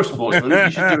 You're a sportsman. You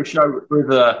should do a show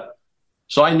with.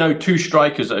 So I know 2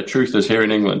 strikers that are truthers here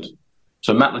in England.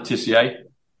 So Matt Letizia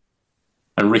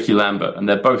and Ricky Lambert, and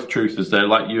they're both truthers. They're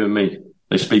like you and me.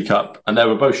 They speak up, and they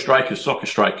were both strikers, soccer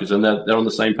strikers, and they're on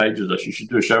the same page as us. You should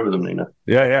do a show with them, Nina.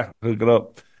 Yeah, hook it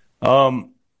up.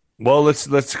 Well,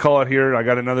 let's call it here. I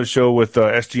got another show with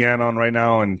SGN on right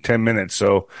now in 10 minutes.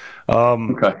 So,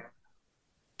 okay.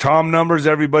 Tom Numbers,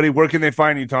 everybody, where can they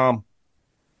find you, Tom?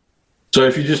 So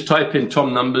if you just type in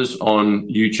Tom Numbers on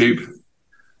YouTube,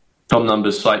 Tom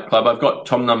Numbers Site Club. I've got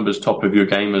Tom Numbers Top of Your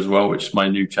Game as well, which is my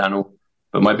new channel,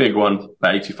 but my big one,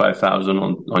 about 85,000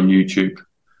 on YouTube.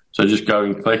 So just go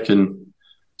and click and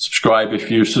subscribe if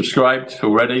you're subscribed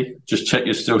already. Just check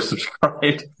you're still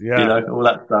subscribed. Yeah. All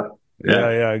that stuff.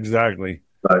 Yeah, exactly.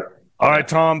 So, all right,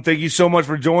 Tom, thank you so much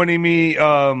for joining me.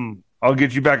 I'll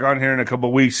get you back on here in a couple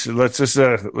of weeks. Let's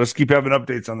keep having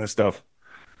updates on this stuff.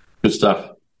 Good stuff.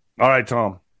 All right,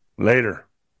 Tom. Later.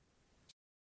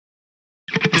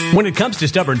 When it comes to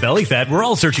stubborn belly fat, we're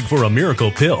all searching for a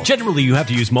miracle pill. Generally, you have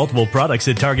to use multiple products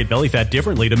that target belly fat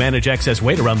differently to manage excess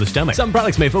weight around the stomach. Some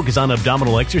products may focus on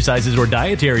abdominal exercises or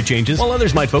dietary changes, while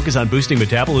others might focus on boosting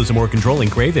metabolism or controlling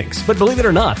cravings. But believe it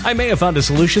or not, I may have found a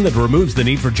solution that removes the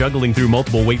need for juggling through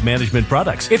multiple weight management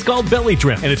products. It's called Belly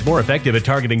Trim, and it's more effective at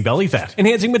targeting belly fat,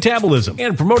 enhancing metabolism,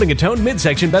 and promoting a toned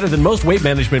midsection better than most weight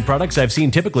management products I've seen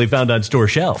typically found on store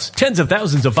shelves. Tens of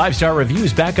thousands of 5-star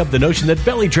reviews back up the notion that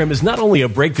Belly Trim is not only a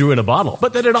breakthrough in a bottle,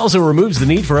 but that it also removes the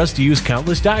need for us to use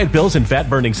countless diet pills and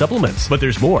fat-burning supplements. But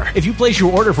there's more. If you place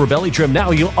your order for Belly Trim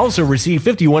now, you'll also receive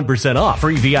 51% off,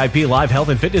 free VIP live health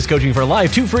and fitness coaching for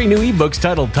life, 2 free new ebooks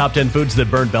titled Top 10 Foods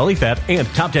That Burn Belly Fat and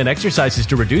Top 10 Exercises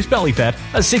to Reduce Belly Fat,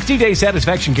 a 60-day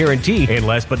satisfaction guarantee, and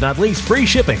last but not least, free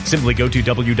shipping. Simply go to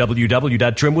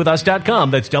www.trimwithus.com.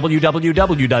 That's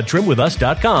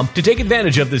www.trimwithus.com to take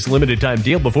advantage of this limited time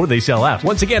deal before they sell out.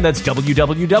 Once again, that's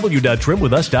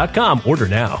www.trimwithus.com. Order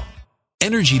now.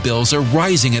 Energy bills are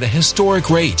rising at a historic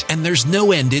rate, and there's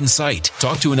no end in sight.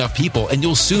 Talk to enough people, and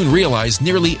you'll soon realize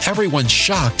nearly everyone's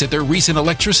shocked at their recent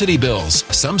electricity bills.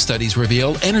 Some studies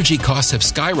reveal energy costs have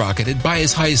skyrocketed by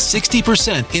as high as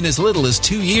 60% in as little as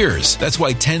 2 years. That's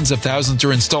why tens of thousands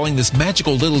are installing this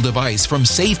magical little device from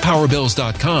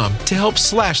SavePowerBills.com to help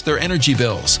slash their energy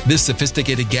bills. This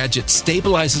sophisticated gadget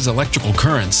stabilizes electrical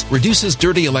currents, reduces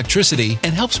dirty electricity,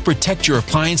 and helps protect your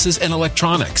appliances and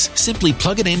electronics. Simply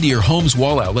plug it into your home's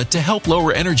wall outlet to help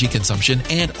lower energy consumption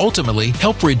and ultimately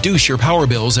help reduce your power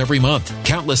bills every month.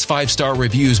 Countless 5-star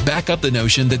reviews back up the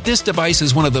notion that this device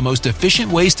is one of the most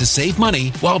efficient ways to save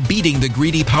money while beating the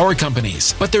greedy power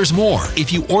companies. But there's more.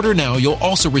 If you order now, you'll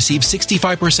also receive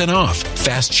 65% off,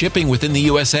 fast shipping within the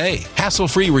USA,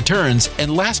 hassle-free returns,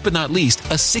 and last but not least,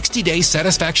 a 60-day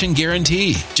satisfaction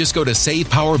guarantee. Just go to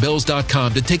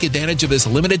SavePowerBills.com to take advantage of this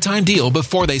limited time deal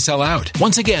before they sell out.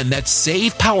 Once again, that's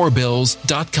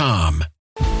SavePowerBills.com.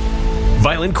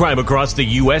 Violent crime across the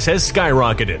U.S. has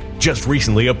skyrocketed. Just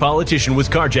recently, a politician was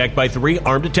carjacked by 3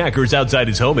 armed attackers outside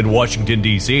his home in Washington,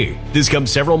 D.C. This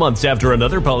comes several months after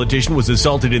another politician was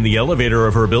assaulted in the elevator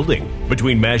of her building.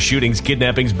 Between mass shootings,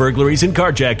 kidnappings, burglaries, and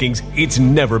carjackings, it's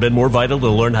never been more vital to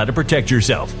learn how to protect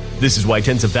yourself. This is why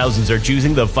tens of thousands are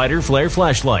choosing the Fighter Flare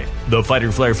flashlight. The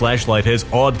Fighter Flare flashlight has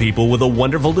awed people with a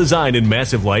wonderful design and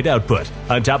massive light output.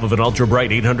 On top of an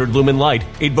ultra-bright 800 lumen light,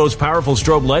 it boasts powerful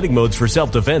strobe lighting modes for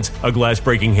self-defense, a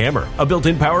glass-breaking hammer, a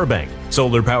built-in power bank,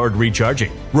 solar-powered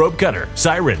recharging, rope cutter,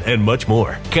 siren, and much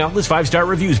more. Countless 5-star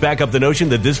reviews back up the notion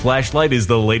that this flashlight is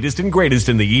the latest and greatest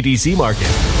in the EDC market.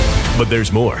 But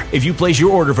there's more. If you place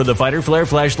your order for the Fighter Flare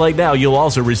flashlight now, you'll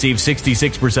also receive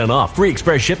 66% off, free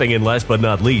express shipping, and last but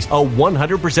not least, a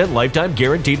 100% lifetime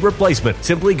guaranteed replacement.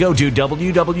 Simply go to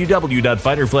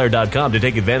www.fighterflare.com to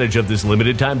take advantage of this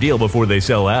limited time deal before they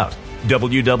sell out.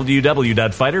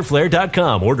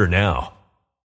 www.fighterflare.com. Order now.